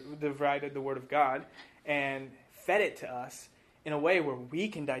divided the Word of God and fed it to us in a way where we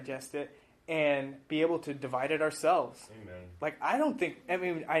can digest it and be able to divide it ourselves. Amen. Like, I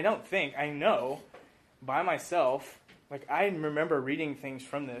know by myself, like, I remember reading things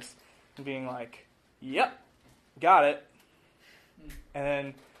from this and being like, yep, got it. And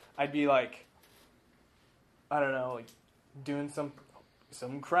then I'd be like, I don't know, like doing some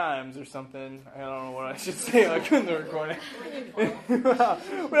crimes or something. I don't know what I should say like in the recording.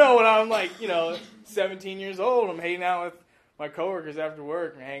 Well, when I'm like, 17 years old, I'm hanging out with my coworkers after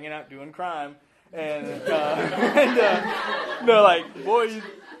work and hanging out doing crime. And they're like, boy,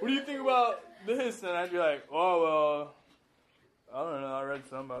 what do you think about this? And I'd be like, oh, well, I don't know. I read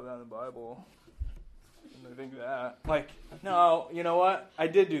something about that in the Bible. And I think that. Like, no, you know what? I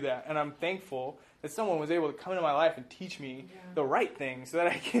did do that. And I'm thankful that someone was able to come into my life and teach me the right thing so that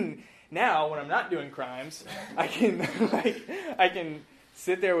I can, now, when I'm not doing crimes, I can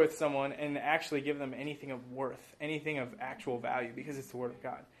sit there with someone and actually give them anything of worth, anything of actual value, because it's the Word of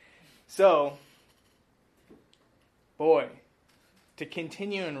God. So, boy, to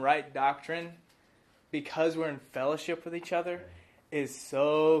continue in right doctrine because we're in fellowship with each other is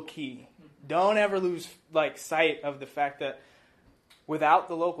so key. Don't ever lose sight of the fact that without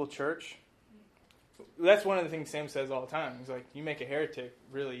the local church, that's one of the things Sam says all the time. He's like, you make a heretic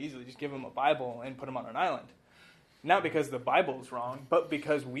really easily. Just give him a Bible and put him on an island. Not because the Bible's wrong, but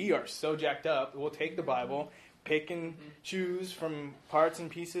because we are so jacked up, we'll take the Bible, pick and choose from parts and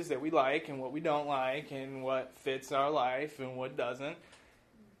pieces that we like and what we don't like and what fits our life and what doesn't.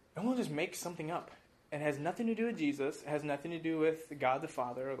 And we'll just make something up. It has nothing to do with Jesus. It has nothing to do with God the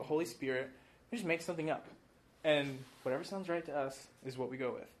Father or the Holy Spirit. We just make something up. And whatever sounds right to us is what we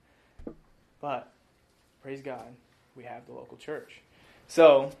go with. But praise God, we have the local church.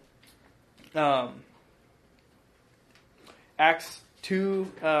 So, Acts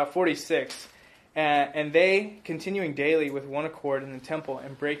 2:46, and they, continuing daily with one accord in the temple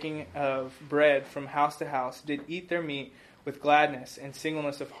and breaking of bread from house to house, did eat their meat with gladness and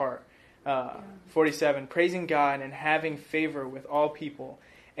singleness of heart, 47, praising God and having favor with all people.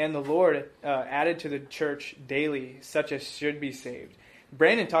 And the Lord added to the church daily such as should be saved.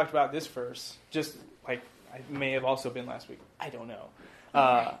 Brandon talked about this verse, just like I may have also been last week. I don't know.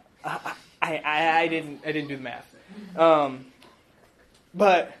 I didn't do the math.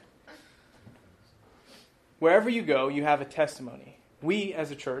 But wherever you go, you have a testimony. We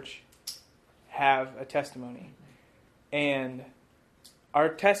as a church have a testimony. And our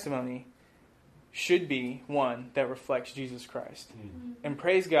testimony should be one that reflects Jesus Christ. Mm-hmm. And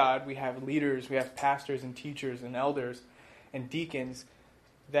praise God, we have leaders, we have pastors and teachers and elders and deacons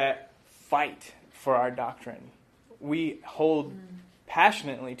that fight for our doctrine. We hold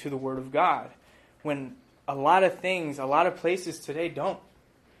passionately to the Word of God when a lot of things, a lot of places today don't.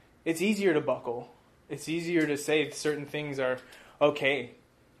 It's easier to buckle. It's easier to say certain things are okay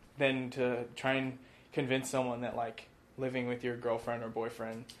than to try and convince someone that like living with your girlfriend or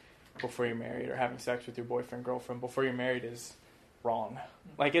boyfriend before you're married or having sex with your boyfriend, girlfriend before you're married is wrong.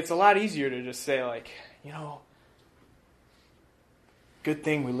 Like, it's a lot easier to just say, like, you know, good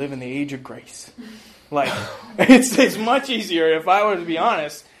thing we live in the age of grace. Like, it's much easier, if I were to be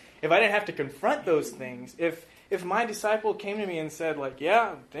honest, if I didn't have to confront those things. If my disciple came to me and said, like,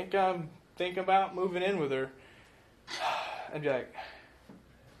 yeah, I'm thinking about moving in with her, I'd be like,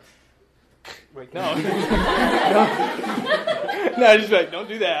 no. No, I'd just be like, don't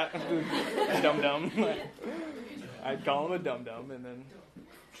do that. Dum-dum. I'd call him a dum-dum, and then...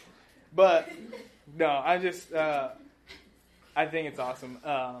 But, no, I think it's awesome.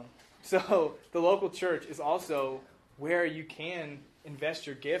 So, the local church is also where you can invest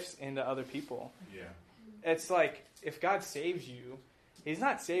your gifts into other people. Yeah. It's like, if God saves you, He's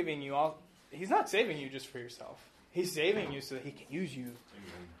not saving you just for yourself. He's saving you so that He can use you.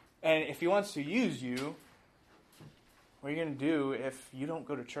 Amen. And if He wants to use you, what are you going to do if you don't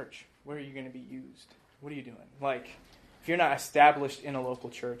go to church? Where are you going to be used? What are you doing? Like, if you're not established in a local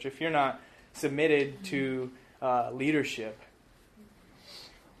church, if you're not submitted to leadership,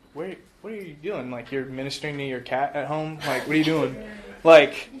 what are you doing? Like, you're ministering to your cat at home? Like, what are you doing?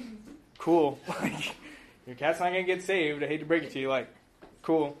 Like, cool. Like, your cat's not going to get saved. I hate to break it to you. Like,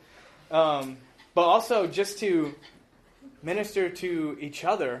 cool. But also just to minister to each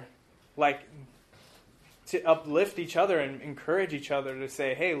other, like to uplift each other and encourage each other to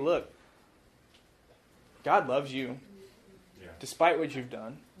say, hey, look, God loves you despite what you've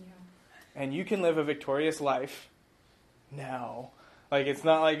done. Yeah. And you can live a victorious life now. Like, it's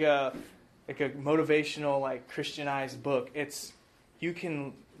not like a motivational, like, Christianized book. It's, you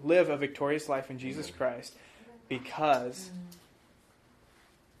can live a victorious life in Jesus Christ because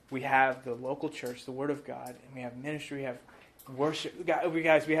we have the local church, the Word of God, and we have ministry, we have worship. We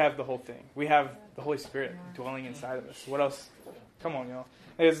have the whole thing. We have the Holy Spirit dwelling inside of us. What else? Come on, y'all.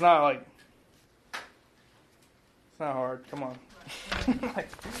 It's not like, it's not hard. Come on.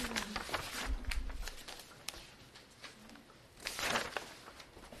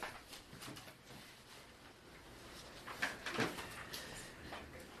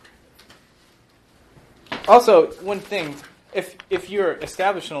 Also, one thing, if you're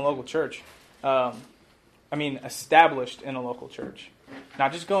established in a local church, established in a local church,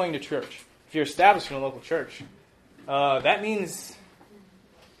 not just going to church. If you're established in a local church, that means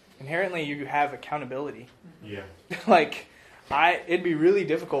inherently you have accountability. Yeah. Like, it'd be really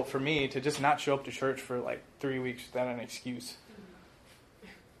difficult for me to just not show up to church for like 3 weeks without an excuse.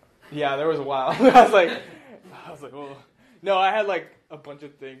 Yeah, there was a while. I was like, well, no, I had like a bunch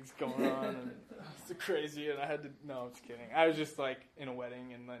of things going on, and it's crazy, and I had to. No, I'm just kidding. I was just like in a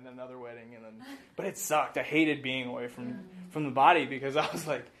wedding and then another wedding, and then. But it sucked. I hated being away from the body because I was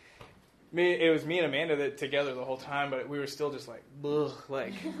like, it was me and Amanda that together the whole time, but we were still just like, ugh,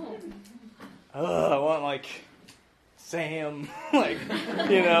 like, I want like Sam, like,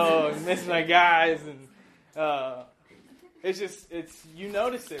 miss my guys, and it's you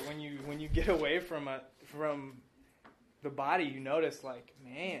notice it when you get away from the body. You notice, like,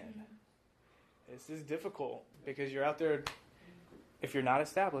 man, this is difficult because you're out there. If you're not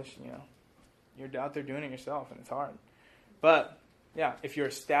established, you're out there doing it yourself, and it's hard. But yeah, if you're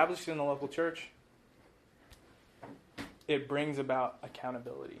established in the local church, it brings about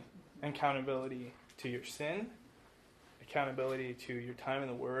accountability to your sin, accountability to your time in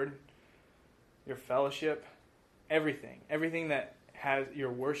the Word, your fellowship, everything that has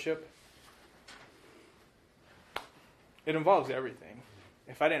your worship. It involves everything.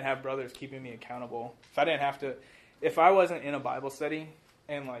 If I didn't have brothers keeping me accountable, if I wasn't in a Bible study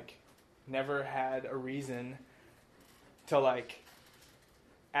and like never had a reason to like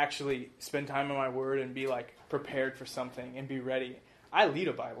actually spend time in my Word and be like prepared for something and be ready, I lead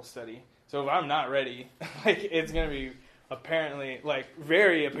a Bible study. So if I'm not ready, like it's going to be apparently, like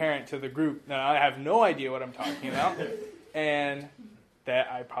very apparent to the group that I have no idea what I'm talking about and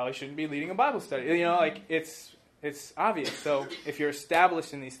that I probably shouldn't be leading a Bible study. You know, like it's obvious. So if you're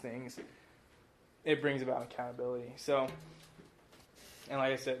established in these things, it brings about accountability. So, and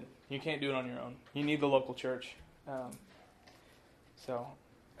like I said, you can't do it on your own. You need the local church. So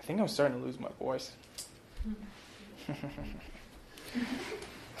I think I'm starting to lose my voice.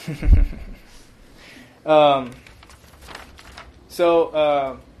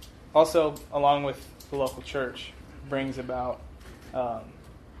 Also, along with the local church, brings about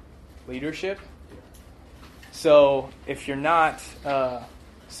leadership. So if you're not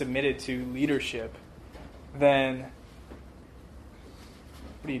submitted to leadership, then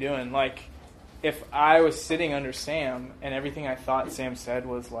what are you doing? Like, if I was sitting under Sam and everything I thought Sam said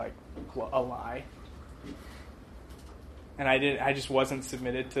was like a lie, and I just wasn't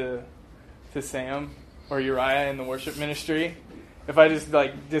submitted to Sam or Uriah in the worship ministry, if I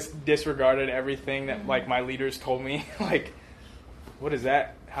just disregarded everything that like my leaders told me, like, what is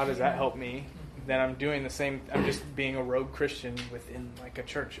that? How does that help me? Then I'm doing the same. I'm just being a rogue Christian within like a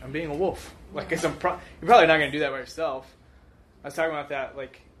church. I'm being a wolf. Like, you're probably not going to do that by yourself. I was talking about that.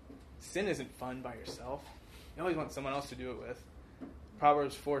 Like, sin isn't fun by yourself. You always want someone else to do it with.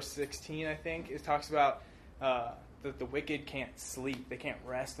 Proverbs 4:16, I think, it talks about that the wicked can't sleep. They can't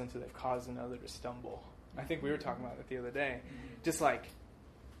rest until they've caused another to stumble. I think we were talking about it the other day. Just like,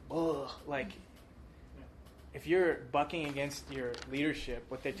 if you're bucking against your leadership,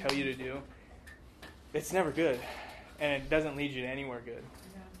 what they tell you to do, it's never good, and it doesn't lead you to anywhere good.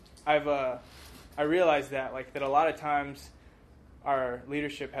 Yeah. I realized that that a lot of times our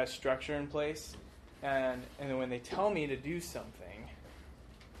leadership has structure in place, and then when they tell me to do something,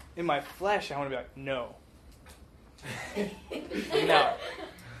 in my flesh I want to be like, no. No.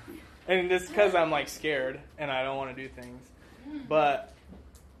 And just because I'm like scared and I don't want to do things.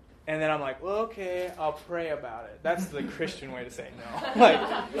 And then I'm like, well, okay, I'll pray about it. That's the Christian way to say no.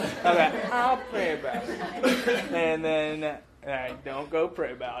 I'll pray about it. And then I don't go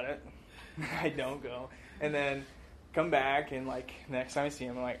pray about it. I don't go. And then come back and next time I see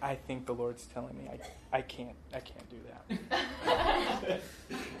him, I'm like, I think the Lord's telling me I can't do that.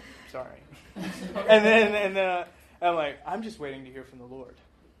 Sorry. And then I'm like, I'm just waiting to hear from the Lord.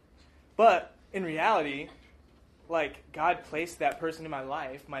 But in reality, God placed that person in my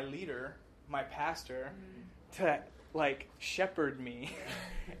life, my leader, my pastor, to shepherd me.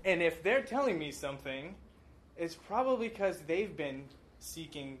 And if they're telling me something, it's probably because they've been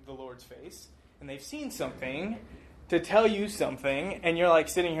seeking the Lord's face and they've seen something to tell you something, and you're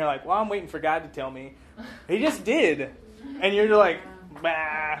sitting here well, I'm waiting for God to tell me. He just did. And you're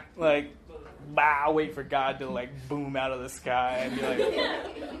bah, I'll wait for God to boom out of the sky and be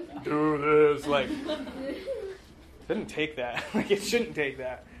do this. It doesn't take that. It shouldn't take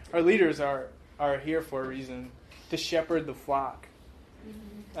that. Our leaders are here for a reason, to shepherd the flock.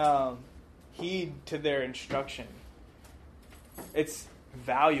 Heed to their instruction. It's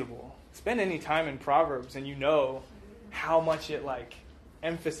valuable. Spend any time in Proverbs and you know how much it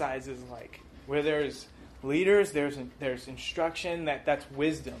emphasizes where there's leaders, there's instruction, that's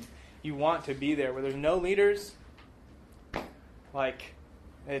wisdom. You want to be there. Where there's no leaders,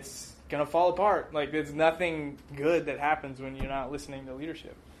 it's gonna fall apart. There's nothing good that happens when you're not listening to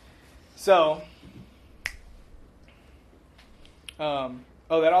leadership. So,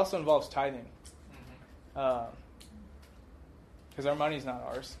 that also involves tithing, because our money's not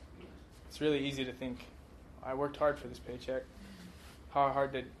ours. It's really easy to think, I worked hard for this paycheck. How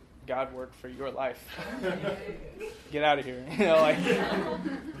hard did God work for your life? Get out of here.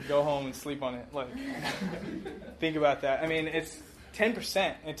 Go home and sleep on it. Think about that. I mean, it's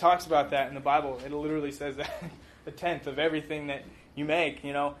 10%. It talks about that in the Bible. It literally says that a tenth of everything that you make,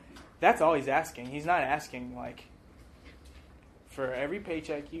 that's all he's asking. He's not asking, for every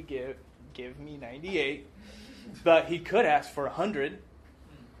paycheck you give me 98. But he could ask for 100.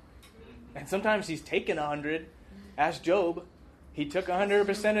 And sometimes he's taken 100. Ask Job. He took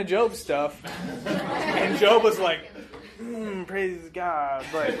 100% of Job's stuff. And Job was praise God.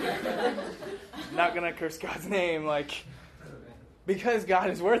 Not going to curse God's name. Because God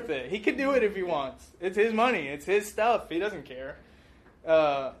is worth it. He can do it if he wants. It's his money. It's his stuff. He doesn't care.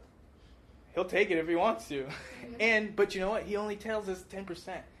 He'll take it if he wants to. But you know what? He only tells us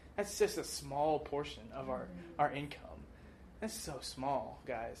 10%. That's just a small portion of our income. That's so small,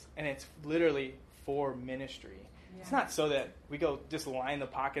 guys. And it's literally for ministry. Yeah. It's not so that we go just line the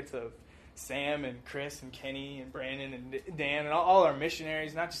pockets of Sam and Chris and Kenny and Brandon and Dan and all our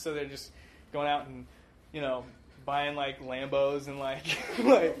missionaries, not just so they're just going out and, buying like Lambos and like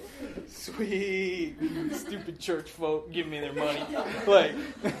like sweet stupid church folk give me their money. Like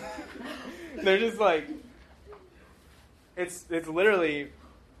they're just like it's literally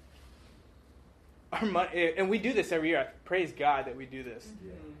our money, and we do this every year. I praise God that we do this.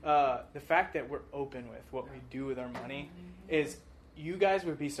 The fact that we're open with what we do with our money is, you guys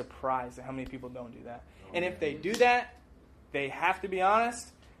would be surprised at how many people don't do that. And if they do that, they have to be honest,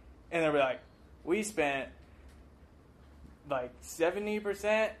 and they'll be like, we spent like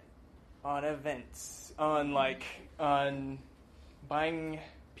 70% on events, on buying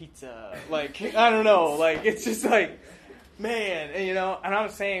pizza. Like, I don't know. Like, it's just like, man, and, and I'm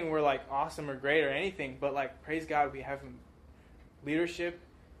not saying we're like awesome or great or anything, but like, praise God, we have leadership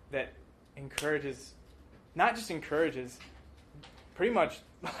that encourages, not just encourages, pretty much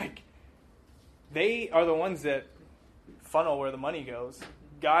like, they are the ones that funnel where the money goes.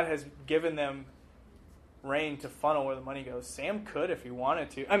 God has given them reign to funnel where the money goes. Sam could if he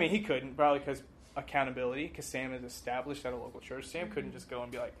wanted to. I mean, he couldn't, probably because accountability, because Sam is established at a local church. Sam couldn't just go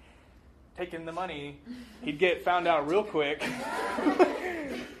and be like, taking the money. He'd get found out real quick.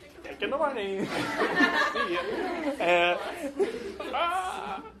 Taking the money. See ya.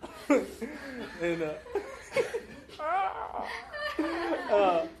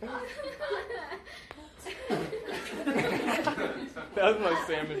 That was my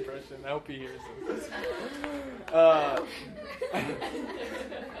Sam impression. I hope he hears this.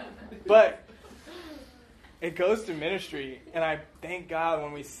 But it goes to ministry, and I thank God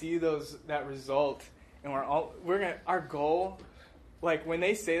when we see that result, and our goal, like when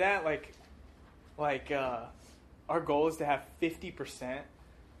they say that, our goal is to have 50%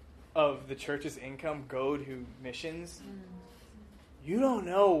 of the church's income go to missions. You don't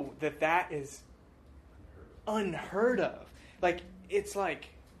know that is unheard of. Like, it's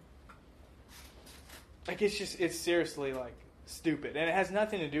it's seriously like stupid, and it has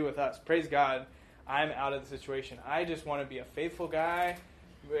nothing to do with us. Praise God, I'm out of the situation. I just want to be a faithful guy,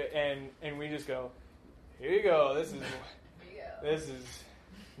 and we just go, here you go. This is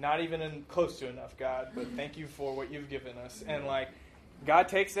not even close to enough, God, but thank you for what you've given us. And like, God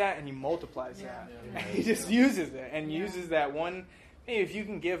takes that and he multiplies that. And he just uses it and uses that one. Hey, if you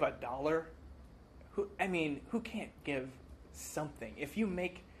can give $1, who can't give something? If you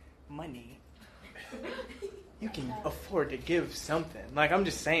make money, you can afford to give something. Like, I'm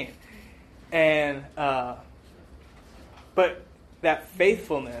just saying. And but that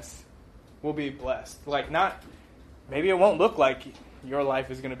faithfulness will be blessed. Like, maybe it won't look like your life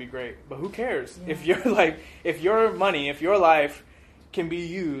is going to be great, but who cares? Yeah. If your money, if your life can be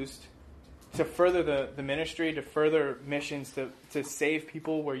used to further the ministry, to further missions, to save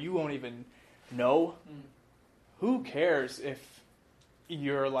people where you won't even know, who cares if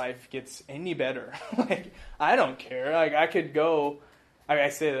your life gets any better? Like, I don't care. Like, I could go, I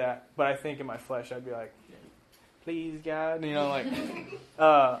say that, but I think in my flesh I'd be like, please, God,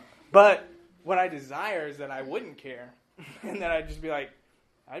 but what I desire is that I wouldn't care, and that I'd just be like,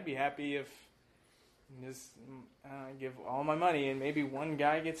 I'd be happy if just give all my money and maybe one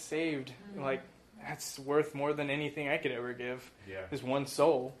guy gets saved. Like, that's worth more than anything I could ever give. Yeah. Just one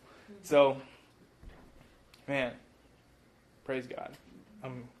soul. So, man, praise God.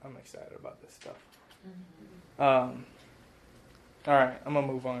 I'm excited about this stuff. All right, I'm gonna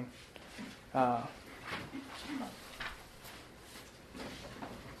move on.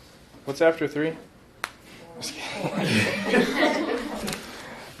 What's after 3? Just kidding.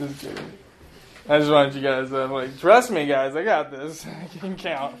 I just wanted you guys to trust me, guys. I got this. I can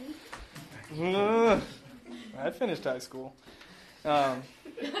count. I finished high school.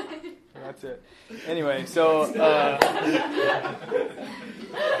 That's it. Anyway, so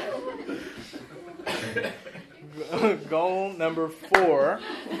goal number 4.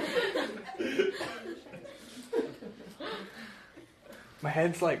 My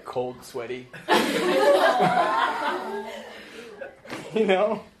head's like cold, sweaty.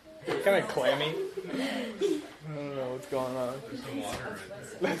 Kind of clammy. I don't know what's going on. There's some water right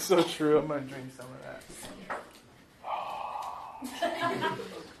there. That's so true. I'm going to drink some of that.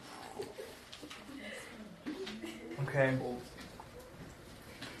 Okay.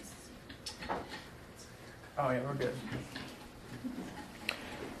 Oh, yeah, we're good.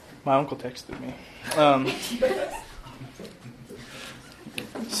 My uncle texted me.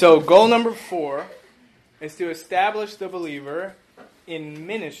 So, goal number 4 is to establish the believer in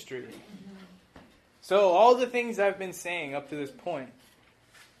ministry. So, all the things I've been saying up to this point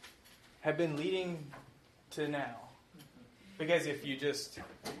have been leading to now. Because if you just...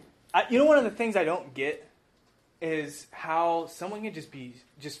 one of the things I don't get is how someone can just be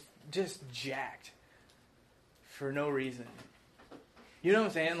just jacked for no reason. You know what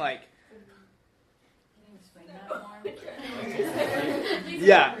I'm saying? Like,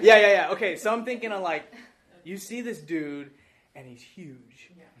 yeah. Okay, so I'm thinking of like, you see this dude, and he's huge,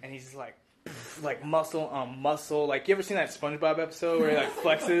 and he's like muscle on muscle. Like, you ever seen that SpongeBob episode where he like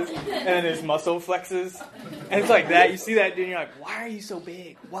flexes, and then his muscle flexes? And it's like that. You see that dude, and you're like, why are you so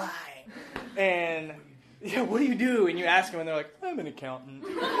big? Why? And yeah, what do you do? And you ask them, and they're like, I'm an accountant.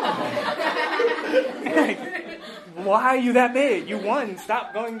 Like, why are you that big? You won.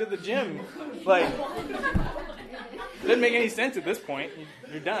 Stop going to the gym. Like, it doesn't make any sense at this point.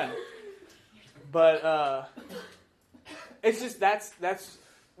 You're done. But it's just that's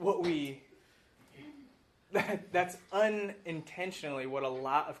what that's unintentionally what a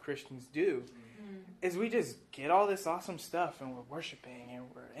lot of Christians do. Is we just get all this awesome stuff, and we're worshiping, and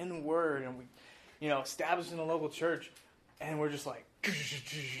we're in the Word, and we, establishing a local church, and we're just like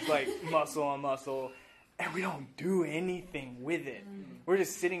muscle on muscle, and we don't do anything with it. We're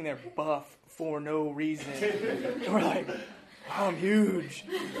just sitting there buff for no reason. And we're like, I'm huge.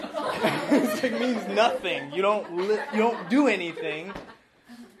 It means nothing. You don't do anything.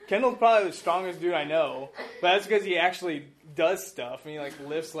 Kendall's probably the strongest dude I know, but that's because he actually does stuff, and he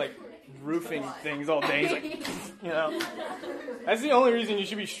lifts roofing things all day. He's like, That's the only reason you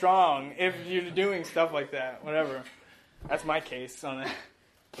should be strong, if you're doing stuff like that. Whatever. That's my case on it.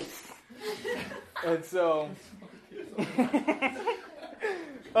 And so,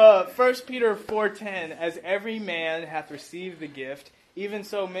 1 Peter 4:10, as every man hath received the gift, even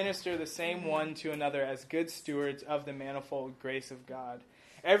so minister the same one to another as good stewards of the manifold grace of God.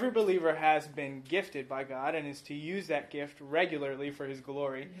 Every believer has been gifted by God and is to use that gift regularly for His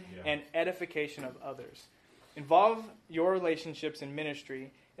glory and edification of others. Involve your relationships in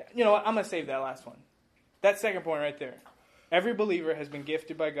ministry. You know what? I'm going to save that last one. That second point right there. Every believer has been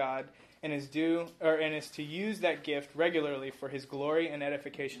gifted by God and is to use that gift regularly for His glory and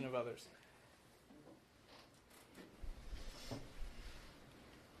edification of others.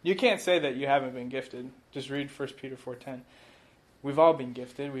 You can't say that you haven't been gifted. Just read 1 Peter 4:10. We've all been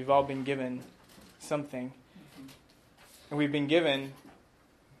gifted. We've all been given something. And we've been given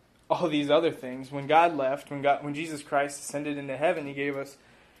all these other things. When God left, when Jesus Christ ascended into heaven, He gave us,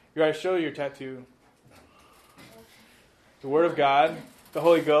 you got to show your tattoo. The Word of God, the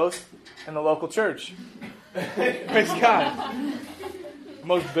Holy Ghost, and the local church. Praise God.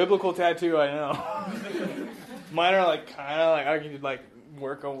 Most biblical tattoo I know. Mine are kind of I could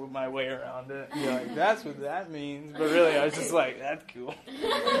work my way around it. You're like, that's what that means. But really, I was just like, that's cool.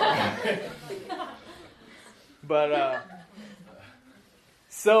 But,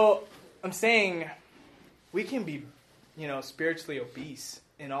 so I'm saying we can be, spiritually obese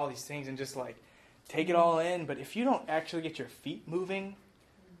in all these things and just take it all in. But if you don't actually get your feet moving,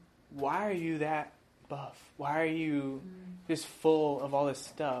 why are you that buff? Why are you just full of all this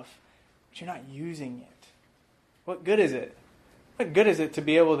stuff, but you're not using it? What good is it? What good is it to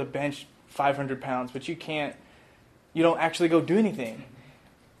be able to bench 500 pounds, but you don't actually go do anything?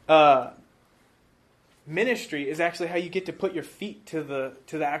 Ministry is actually how you get to put your feet to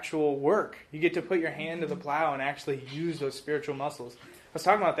the actual work. You get to put your hand to the plow and actually use those spiritual muscles. I was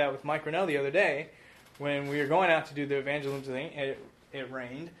talking about that with Mike Rennell the other day when we were going out to do the evangelism thing. It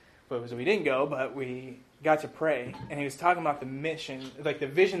rained, so we didn't go, but we got to pray. And he was talking about the mission, the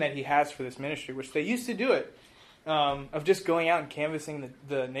vision that he has for this ministry, which they used to do it. Of just going out and canvassing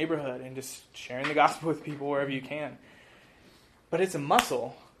the neighborhood and just sharing the gospel with people wherever you can. But it's a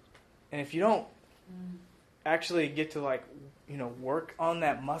muscle. And if you don't actually get to work on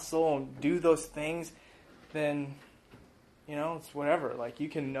that muscle and do those things, then, it's whatever. You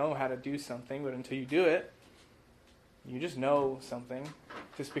can know how to do something, but until you do it, you just know something.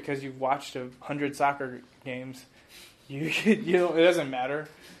 Just because you've watched 100 soccer games, it doesn't matter.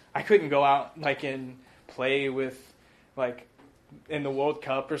 I couldn't go out and play with in the World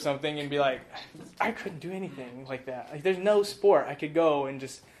Cup or something and be like, I couldn't do anything like that. There's no sport I could go and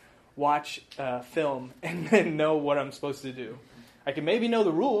just watch film and then know what I'm supposed to do. I can maybe know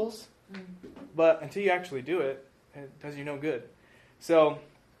the rules, but until you actually do it, it does you no good. So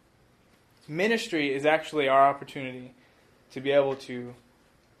ministry is actually our opportunity to be able to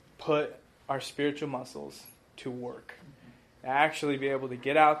put our spiritual muscles to work. Actually be able to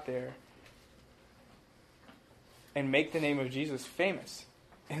get out there and make the name of Jesus famous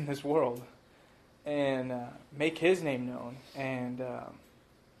in this world, and make His name known, and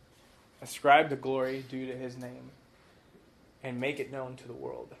ascribe the glory due to His name, and make it known to the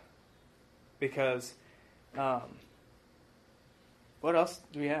world. Because what else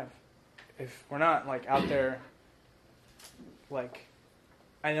do we have? If we're not out there,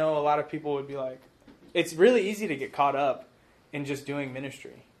 I know a lot of people would be like, it's really easy to get caught up in just doing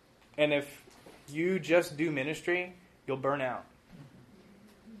ministry. And if you just do ministry, you'll burn out.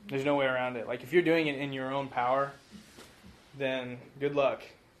 There's no way around it. Like, if you're doing it in your own power, then good luck.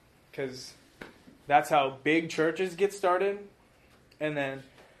 Because that's how big churches get started. And then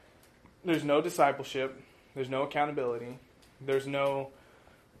there's no discipleship. There's no accountability. There's no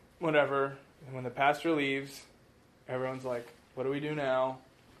whatever. And when the pastor leaves, everyone's like, what do we do now?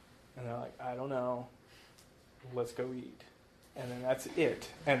 And they're like, I don't know. Let's go eat. And then that's it.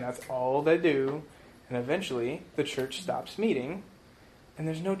 And that's all they do. And eventually, the church stops meeting. And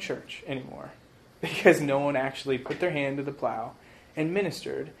there's no church anymore. Because no one actually put their hand to the plow and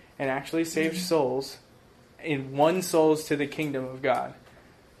ministered and actually saved souls and won souls to the kingdom of God.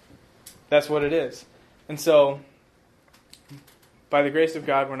 That's what it is. And so, by the grace of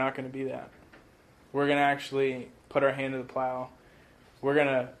God, we're not going to be that. We're going to actually put our hand to the plow. We're going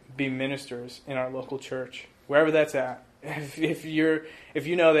to be ministers in our local church, wherever that's at. If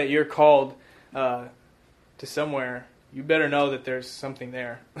you know that you're called to somewhere, you better know that there's something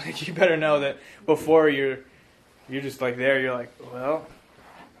there. Like, you better know that before you're just like there, you're like, well,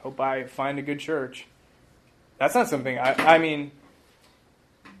 hope I find a good church. That's not something I mean,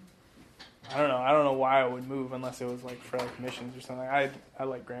 I don't know. I don't know why I would move unless it was like for like missions or something. I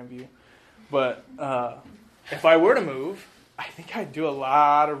like Grandview. But if I were to move, I think I'd do a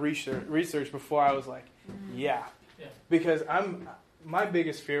lot of research before I was like, yeah. Because my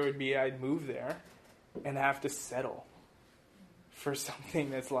biggest fear would be I'd move there and have to settle for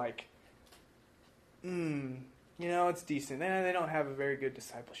something that's like, it's decent. They don't have a very good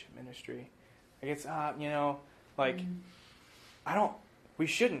discipleship ministry. Like, it's, we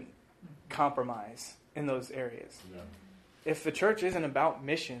shouldn't compromise in those areas. Yeah. If a church isn't about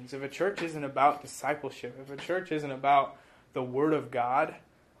missions, if a church isn't about discipleship, if a church isn't about the Word of God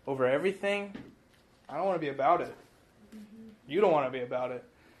over everything, I don't want to be about it. Mm-hmm. You don't want to be about it.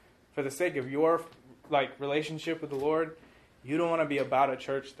 For the sake of your relationship with the Lord, you don't want to be about a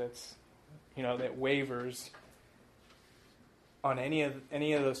church that's, that wavers on any of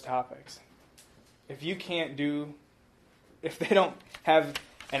those topics. If they don't have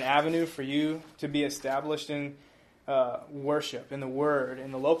an avenue for you to be established in worship, in the Word,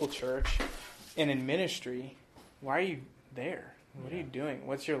 in the local church, and in ministry, why are you there? What are you doing?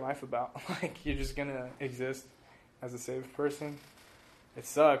 What's your life about? Like, you're just going to exist as a saved person? It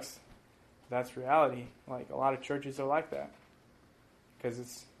sucks. That's reality. Like, a lot of churches are like that. Because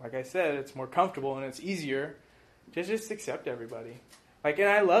it's, like I said, it's more comfortable and it's easier to just accept everybody. Like,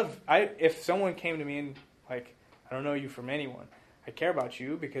 and if someone came to me and, like, I don't know you from anyone. I care about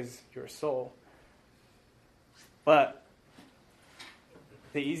you because you're a soul. But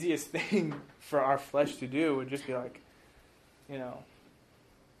the easiest thing for our flesh to do would just be like,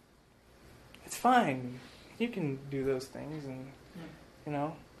 it's fine. You can do those things, and,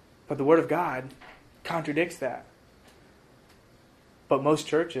 But the Word of God contradicts that. But most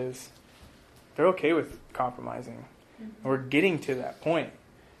churches, they're okay with compromising. And we're getting to that point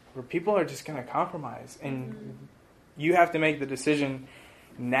where people are just going to compromise. And you have to make the decision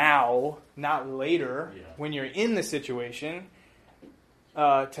now, not later, when you're in the situation,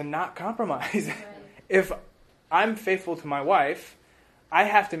 to not compromise. Right. If I'm faithful to my wife, I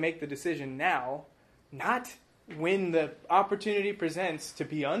have to make the decision now, not when the opportunity presents to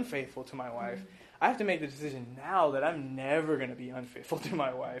be unfaithful to my wife. Mm-hmm. I have to make the decision now that I'm never going to be unfaithful to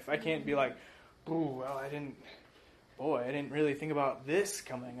my wife. I can't be like, I didn't really think about this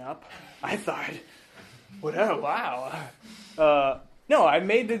coming up. I thought, whatever, wow. No, I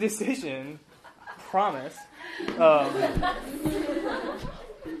made the decision, promise,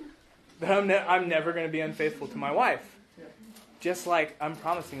 that I'm never going to be unfaithful to my wife. Just like I'm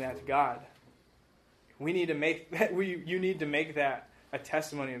promising that to God. We need to make that. You need to make that a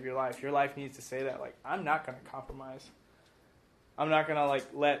testimony of your life. Your life needs to say that. Like, I'm not going to compromise. I'm not going to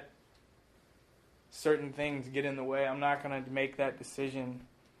let certain things get in the way. I'm not going to make that decision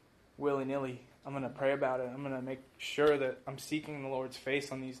willy-nilly. I'm going to pray about it. I'm going to make sure that I'm seeking the Lord's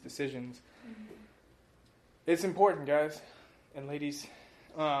face on these decisions. Mm-hmm. It's important, guys and ladies.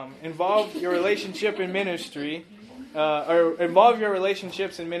 Involve your relationship in ministry, or involve your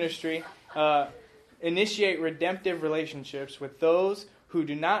relationships in ministry. Initiate redemptive relationships with those who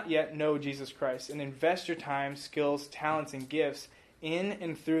do not yet know Jesus Christ, and invest your time, skills, talents, and gifts in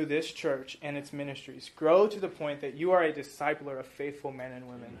and through this church and its ministries. Grow to the point that you are a discipler of faithful men and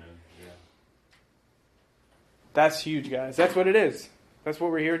women. Yeah. That's huge, guys. That's what it is. That's what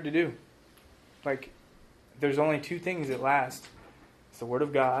we're here to do. Like, there's only two things that last. It's the Word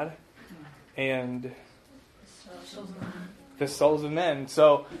of God and the souls of men.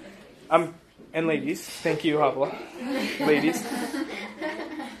 So, And ladies. Thank you, Havla. Ladies.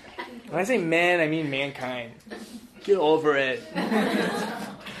 When I say men, I mean mankind. Get over it.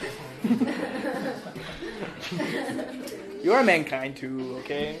 You are mankind too,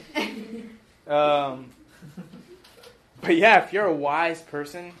 okay? But yeah, if you're a wise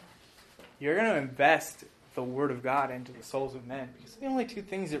person, you're going to invest the Word of God into the souls of men. Because they're the only two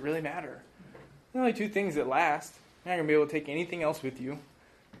things that really matter. The only two things that last. You're not going to be able to take anything else with you.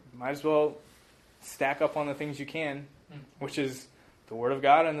 Might as well stack up on the things you can, which is the Word of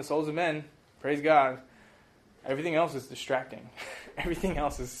God and the souls of men. Praise God. Everything else is distracting. Everything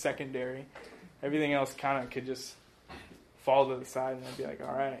else is secondary. Everything else kind of could just fall to the side and then be like,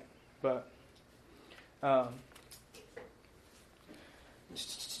 all right. But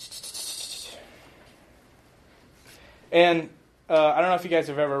and I don't know if you guys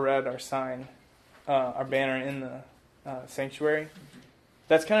have ever read our sign, our banner in the sanctuary.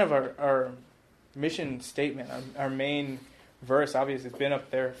 That's kind of our mission statement, our main verse. Obviously, it's been up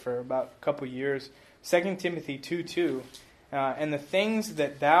there for about a couple years. 2 Timothy 2:2. And the things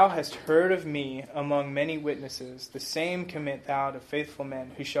that thou hast heard of me among many witnesses, the same commit thou to faithful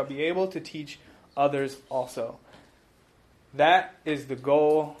men, who shall be able to teach others also. That is the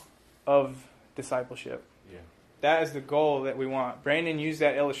goal of discipleship. Yeah. That is the goal that we want. Brandon used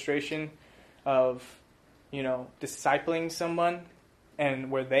that illustration of, discipling someone,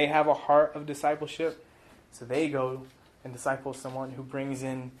 and where they have a heart of discipleship, so they go and disciple someone who brings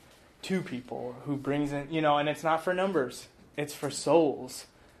in 2 people, who brings in, and it's not for numbers. It's for souls.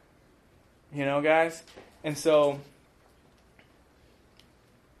 Guys? And so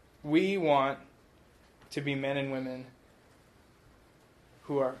we want to be men and women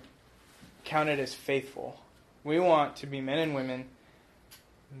who are counted as faithful. We want to be men and women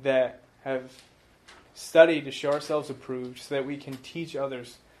that have studied to show ourselves approved so that we can teach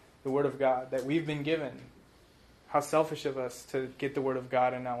others the Word of God that we've been given. How selfish of us to get the Word of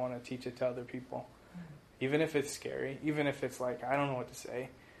God and not want to teach it to other people. Even if it's scary, even if it's like, I don't know what to say,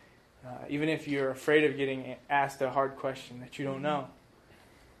 even if you're afraid of getting asked a hard question that you don't know.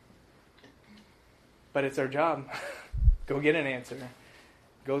 But it's our job. Go get an answer.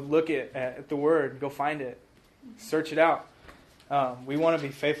 Go look at the Word. Go find it. Search it out. We want to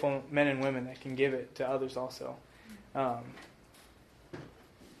be faithful men and women that can give it to others also.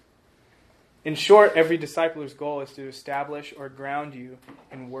 In short, every discipler's goal is to establish or ground you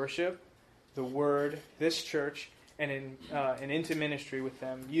in worship, the Word, this church, and into ministry with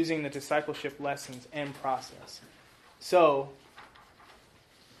them, using the discipleship lessons and process. So,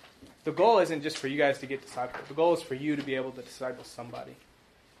 the goal isn't just for you guys to get discipled. The goal is for you to be able to disciple somebody.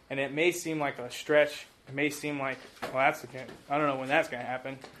 And it may seem like a stretch. It may seem like, I don't know when that's going to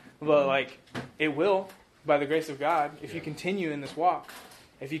happen. But it will, by the grace of God, if you continue in this walk.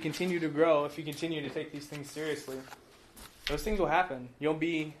 If you continue to grow, if you continue to take these things seriously, those things will happen. You'll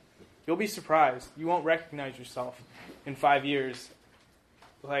be surprised. You won't recognize yourself in 5 years.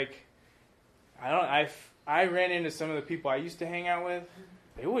 I ran into some of the people I used to hang out with.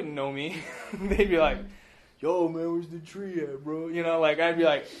 They wouldn't know me. They'd be like, yo, man, where's the tree at, bro? I'd be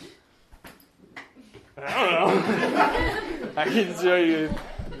like, I don't know. I can show you.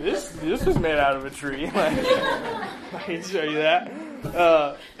 This was made out of a tree. I can show you that.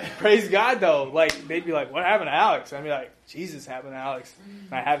 Praise God, though. They'd be like, what happened to Alex? I'd be like, Jesus happened to Alex.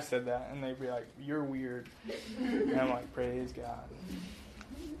 And I have said that. And they'd be like, you're weird. And I'm like, praise God.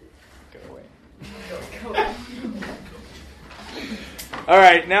 Go away. All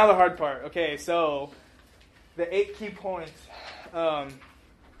right, now the hard part. Okay, so the 8 key points. I'm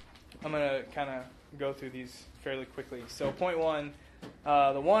going to kind of go through these fairly quickly. So point 1,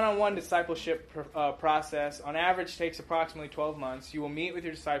 the one-on-one discipleship process on average takes approximately 12 months. You will meet with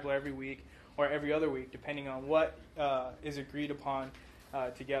your disciple every week or every other week, depending on what is agreed upon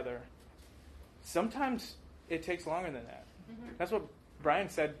together. Sometimes it takes longer than that. Mm-hmm. That's what Brian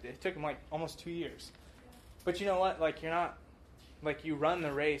said. It took him almost 2 years. But you know what? You're not, you run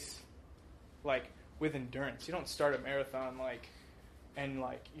the race with endurance. You don't start a marathon and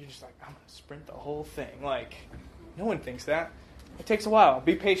you're just I'm going to sprint the whole thing. No one thinks that. It takes a while.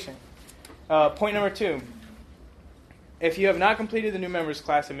 Be patient. Point number 2. If you have not completed the new members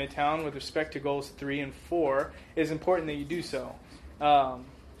class at Midtown with respect to goals 3 and 4, it is important that you do so.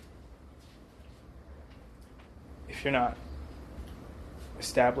 If you're not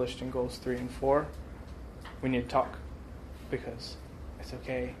established in goals 3 and 4, we need to talk, because it's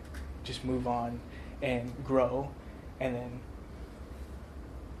okay. Just move on and grow, and then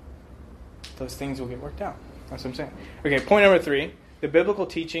those things will get worked out. That's what I'm saying. Okay, point number 3. The biblical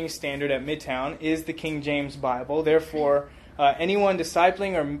teaching standard at Midtown is the King James Bible. Therefore, Anyone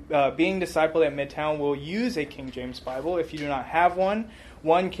discipling or being discipled at Midtown will use a King James Bible. If you do not have one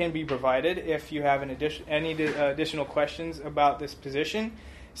can be provided. If you have any additional questions about this position,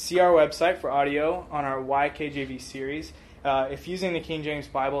 see our website for audio on our YKJV series. If using the King James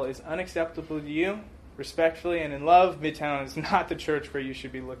Bible is unacceptable to you, respectfully and in love, Midtown is not the church where you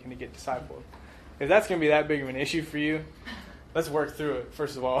should be looking to get discipled. If that's going to be that big of an issue for you, let's work through it,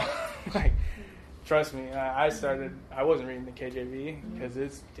 first of all. Trust me, I wasn't reading the KJV because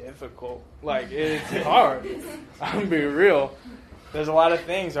it's difficult. It's hard. I'm going to be real. There's a lot of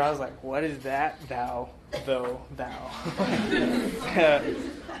things where I was like, what is that, thou, though, thou?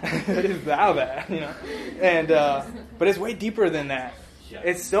 What is thou that? And but it's way deeper than that.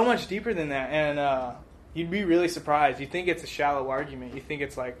 It's so much deeper than that. And you'd be really surprised. You think it's a shallow argument. You think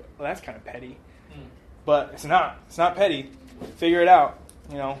it's like, well, that's kind of petty. But it's not. It's not petty. Figure it out.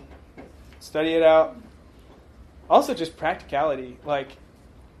 Study it out. Also, just practicality. Have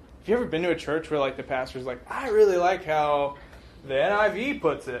you ever been to a church where the pastor's like, I really like how the NIV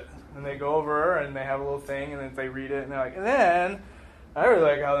puts it, and they go over and they have a little thing, and then they read it, and they're like, and then I really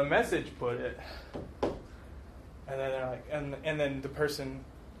like how the Message put it, and then they're like, and then the person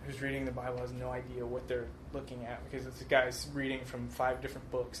who's reading the Bible has no idea what they're looking at because it's a guy's reading from 5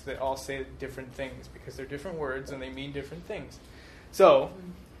 different books that all say different things because they're different words and they mean different things. So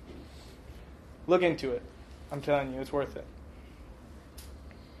look into it. I'm telling you, it's worth it.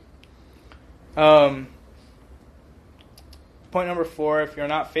 Point number 4, if you're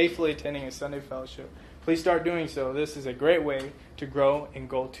not faithfully attending a Sunday fellowship, please start doing so. This is a great way to grow in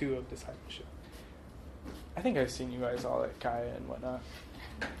goal 2 of discipleship. I think I've seen you guys all at Kai and whatnot.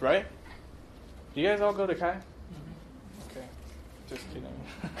 Right? Do you guys all go to Kai? Okay. Just kidding.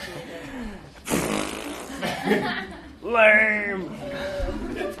 Lame!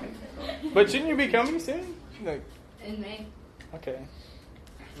 But shouldn't you be coming soon? In May. Okay.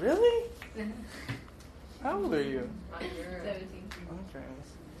 Really? How old are you? 17. Okay.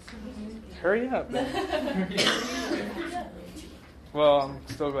 Hurry up. Well, I'm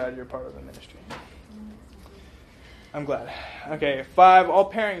still glad you're part of the ministry. I'm glad. Okay, 5, all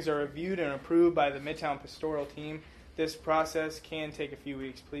pairings are reviewed and approved by the Midtown pastoral team. This process can take a few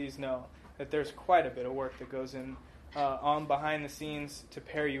weeks. Please know that there's quite a bit of work that goes in on behind the scenes to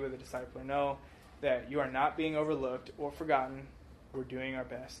pair you with a discipler. Know that you are not being overlooked or forgotten. We're doing our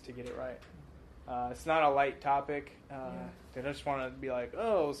best to get it right. It's not a light topic. They just want to be like,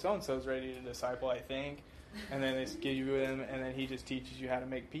 oh, so-and-so's ready to disciple, I think. And then they just give you him, and then he just teaches you how to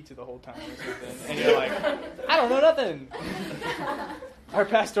make pizza the whole time or something. And you're like, I don't know nothing. Our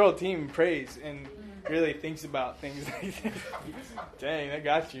pastoral team prays and really thinks about things like this. Dang, that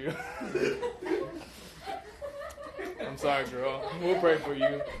got you. I'm sorry, girl. We'll pray for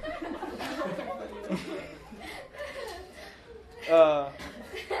you.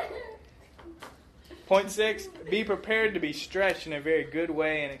 Point 6, be prepared to be stretched in a very good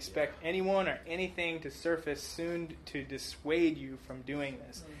way and expect anyone or anything to surface soon to dissuade you from doing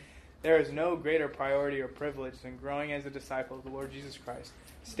this. There is no greater priority or privilege than growing as a disciple of the Lord Jesus Christ.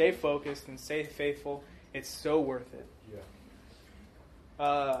 Stay focused and stay faithful. It's so worth it.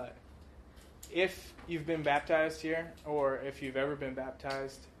 Yeah. If you've been baptized here, or if you've ever been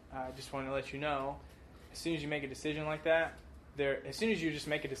baptized, I just want to let you know, as soon as you make a decision like that, as soon as you just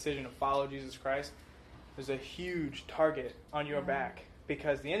make a decision to follow Jesus Christ, there's a huge target on your back,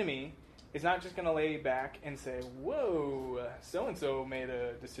 because the enemy is not just going to lay back and say, whoa, so-and-so made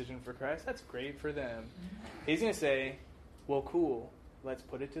a decision for Christ. That's great for them. He's going to say, well, cool. Let's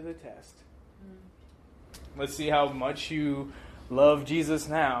put it to the test. Let's see how much you love Jesus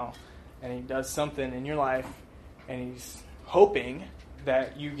now. And he does something in your life, and he's hoping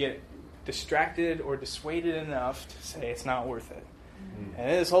that you get distracted or dissuaded enough to say it's not worth it. And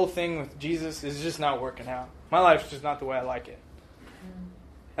this whole thing with Jesus is just not working out. My life's just not the way I like it.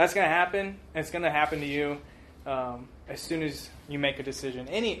 That's going to happen. It's going to happen to you as soon as you make a decision.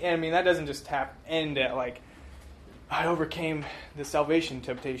 That doesn't just end at I overcame the salvation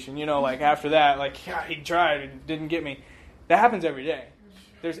temptation. After that, God, he tried and didn't get me. That happens every day.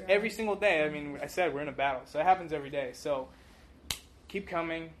 There's every single day. I said we're in a battle, so it happens every day. So keep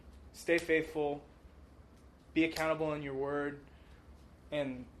coming, stay faithful, be accountable in your word,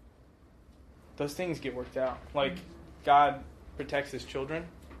 and those things get worked out. God protects his children.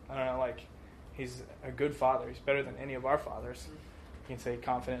 I don't know, he's a good father. He's better than any of our fathers. You can say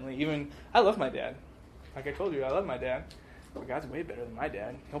confidently. Even, I love my dad. Like I told you, I love my dad. But God's way better than my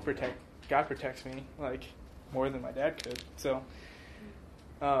dad. God protects me, more than my dad could. So,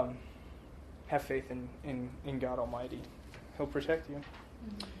 have faith in God Almighty. He'll protect you.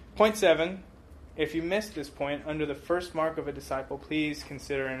 Point 7, If you missed this point, under the first mark of a disciple, please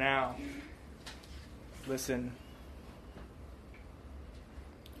consider it now. Listen.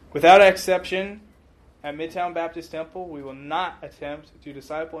 Without exception, at Midtown Baptist Temple, we will not attempt to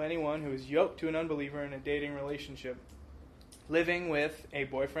disciple anyone who is yoked to an unbeliever in a dating relationship, living with a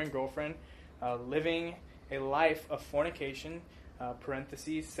boyfriend-girlfriend, living a life of fornication,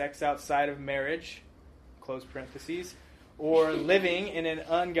 parentheses, sex outside of marriage, close parentheses, or living in an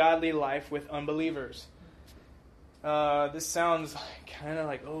ungodly life with unbelievers. This sounds kind of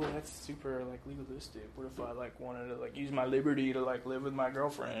like, oh, that's super like legalistic. What if I like wanted to like use my liberty to like live with my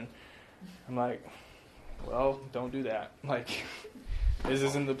girlfriend? I'm like, well, don't do that. Like, this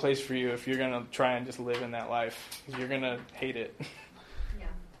isn't the place for you if you're gonna try and just live in that life, because you're gonna hate it.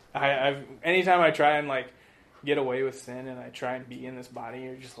 Yeah. Anytime I try and like get away with sin and I try and be in this body,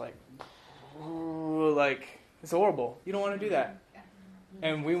 you're just like, ooh, like it's horrible. You don't want to do that,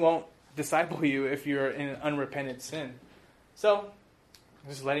 and we won't disciple you if you're in unrepentant sin. So,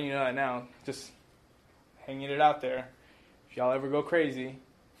 just letting you know that now, just hanging it out there. If y'all ever go crazy,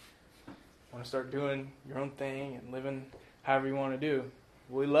 want to start doing your own thing and living however you want to do,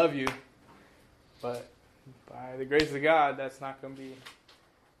 we love you, but by the grace of God, that's not going to be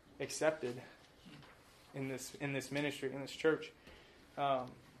accepted in this ministry, in this church. That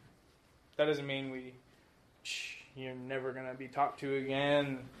doesn't mean you're never going to be talked to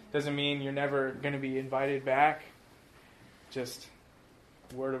again. Doesn't mean you're never going to be invited back. Just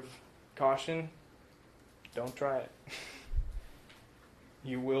word of caution, don't try it.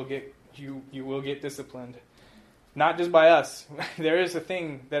 You will get disciplined. Not just by us. There is a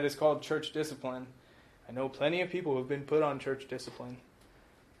thing that is called church discipline. I know plenty of people who have been put on church discipline.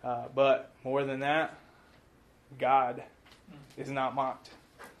 But more than that, God is not mocked.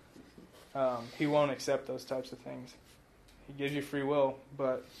 He won't accept those types of things. He gives you free will,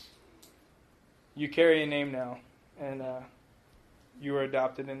 but you carry a name now, and you were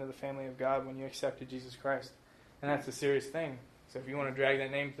adopted into the family of God when you accepted Jesus Christ. And that's a serious thing. So if you want to drag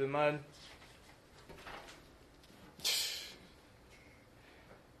that name through the mud,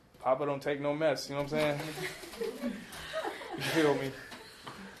 Papa don't take no mess, you know what I'm saying? You feel me?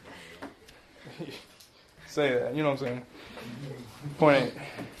 Say that, you know what I'm saying? Point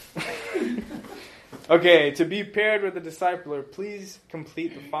 8. Okay, to be paired with a discipler, please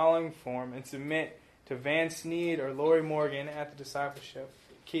complete the following form and submit to Van Sneed or Lori Morgan at the discipleship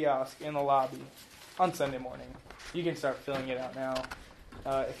kiosk in the lobby on Sunday morning. You can start filling it out now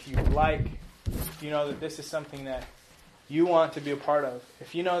if you like. If you know that this is something that you want to be a part of.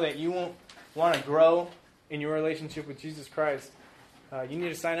 If you know that you want to grow in your relationship with Jesus Christ, you need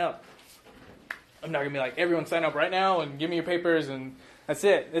to sign up. I'm not going to be like, everyone sign up right now and give me your papers and that's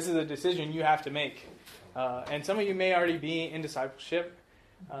it. This is a decision you have to make. And some of you may already be in discipleship,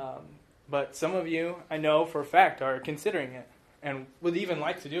 but some of you, I know for a fact, are considering it and would even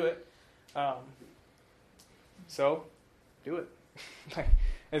like to do it. So, do it.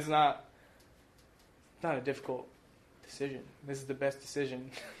 It's not a difficult decision. This is the best decision.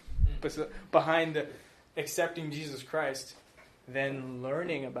 Behind accepting Jesus Christ, then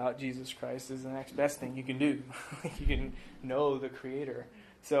learning about Jesus Christ is the next best thing you can do. You can know the Creator.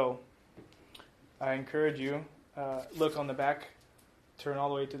 So, I encourage you, look on the back, turn all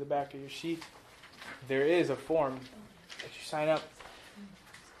the way to the back of your sheet. There is a form that you sign up.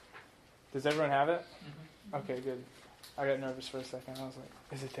 Does everyone have it? Mm-hmm. Okay, good. I got nervous for a second. I was like,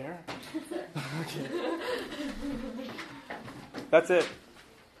 is it there? Okay. That's it.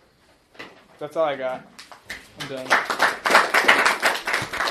 That's all I got. I'm done.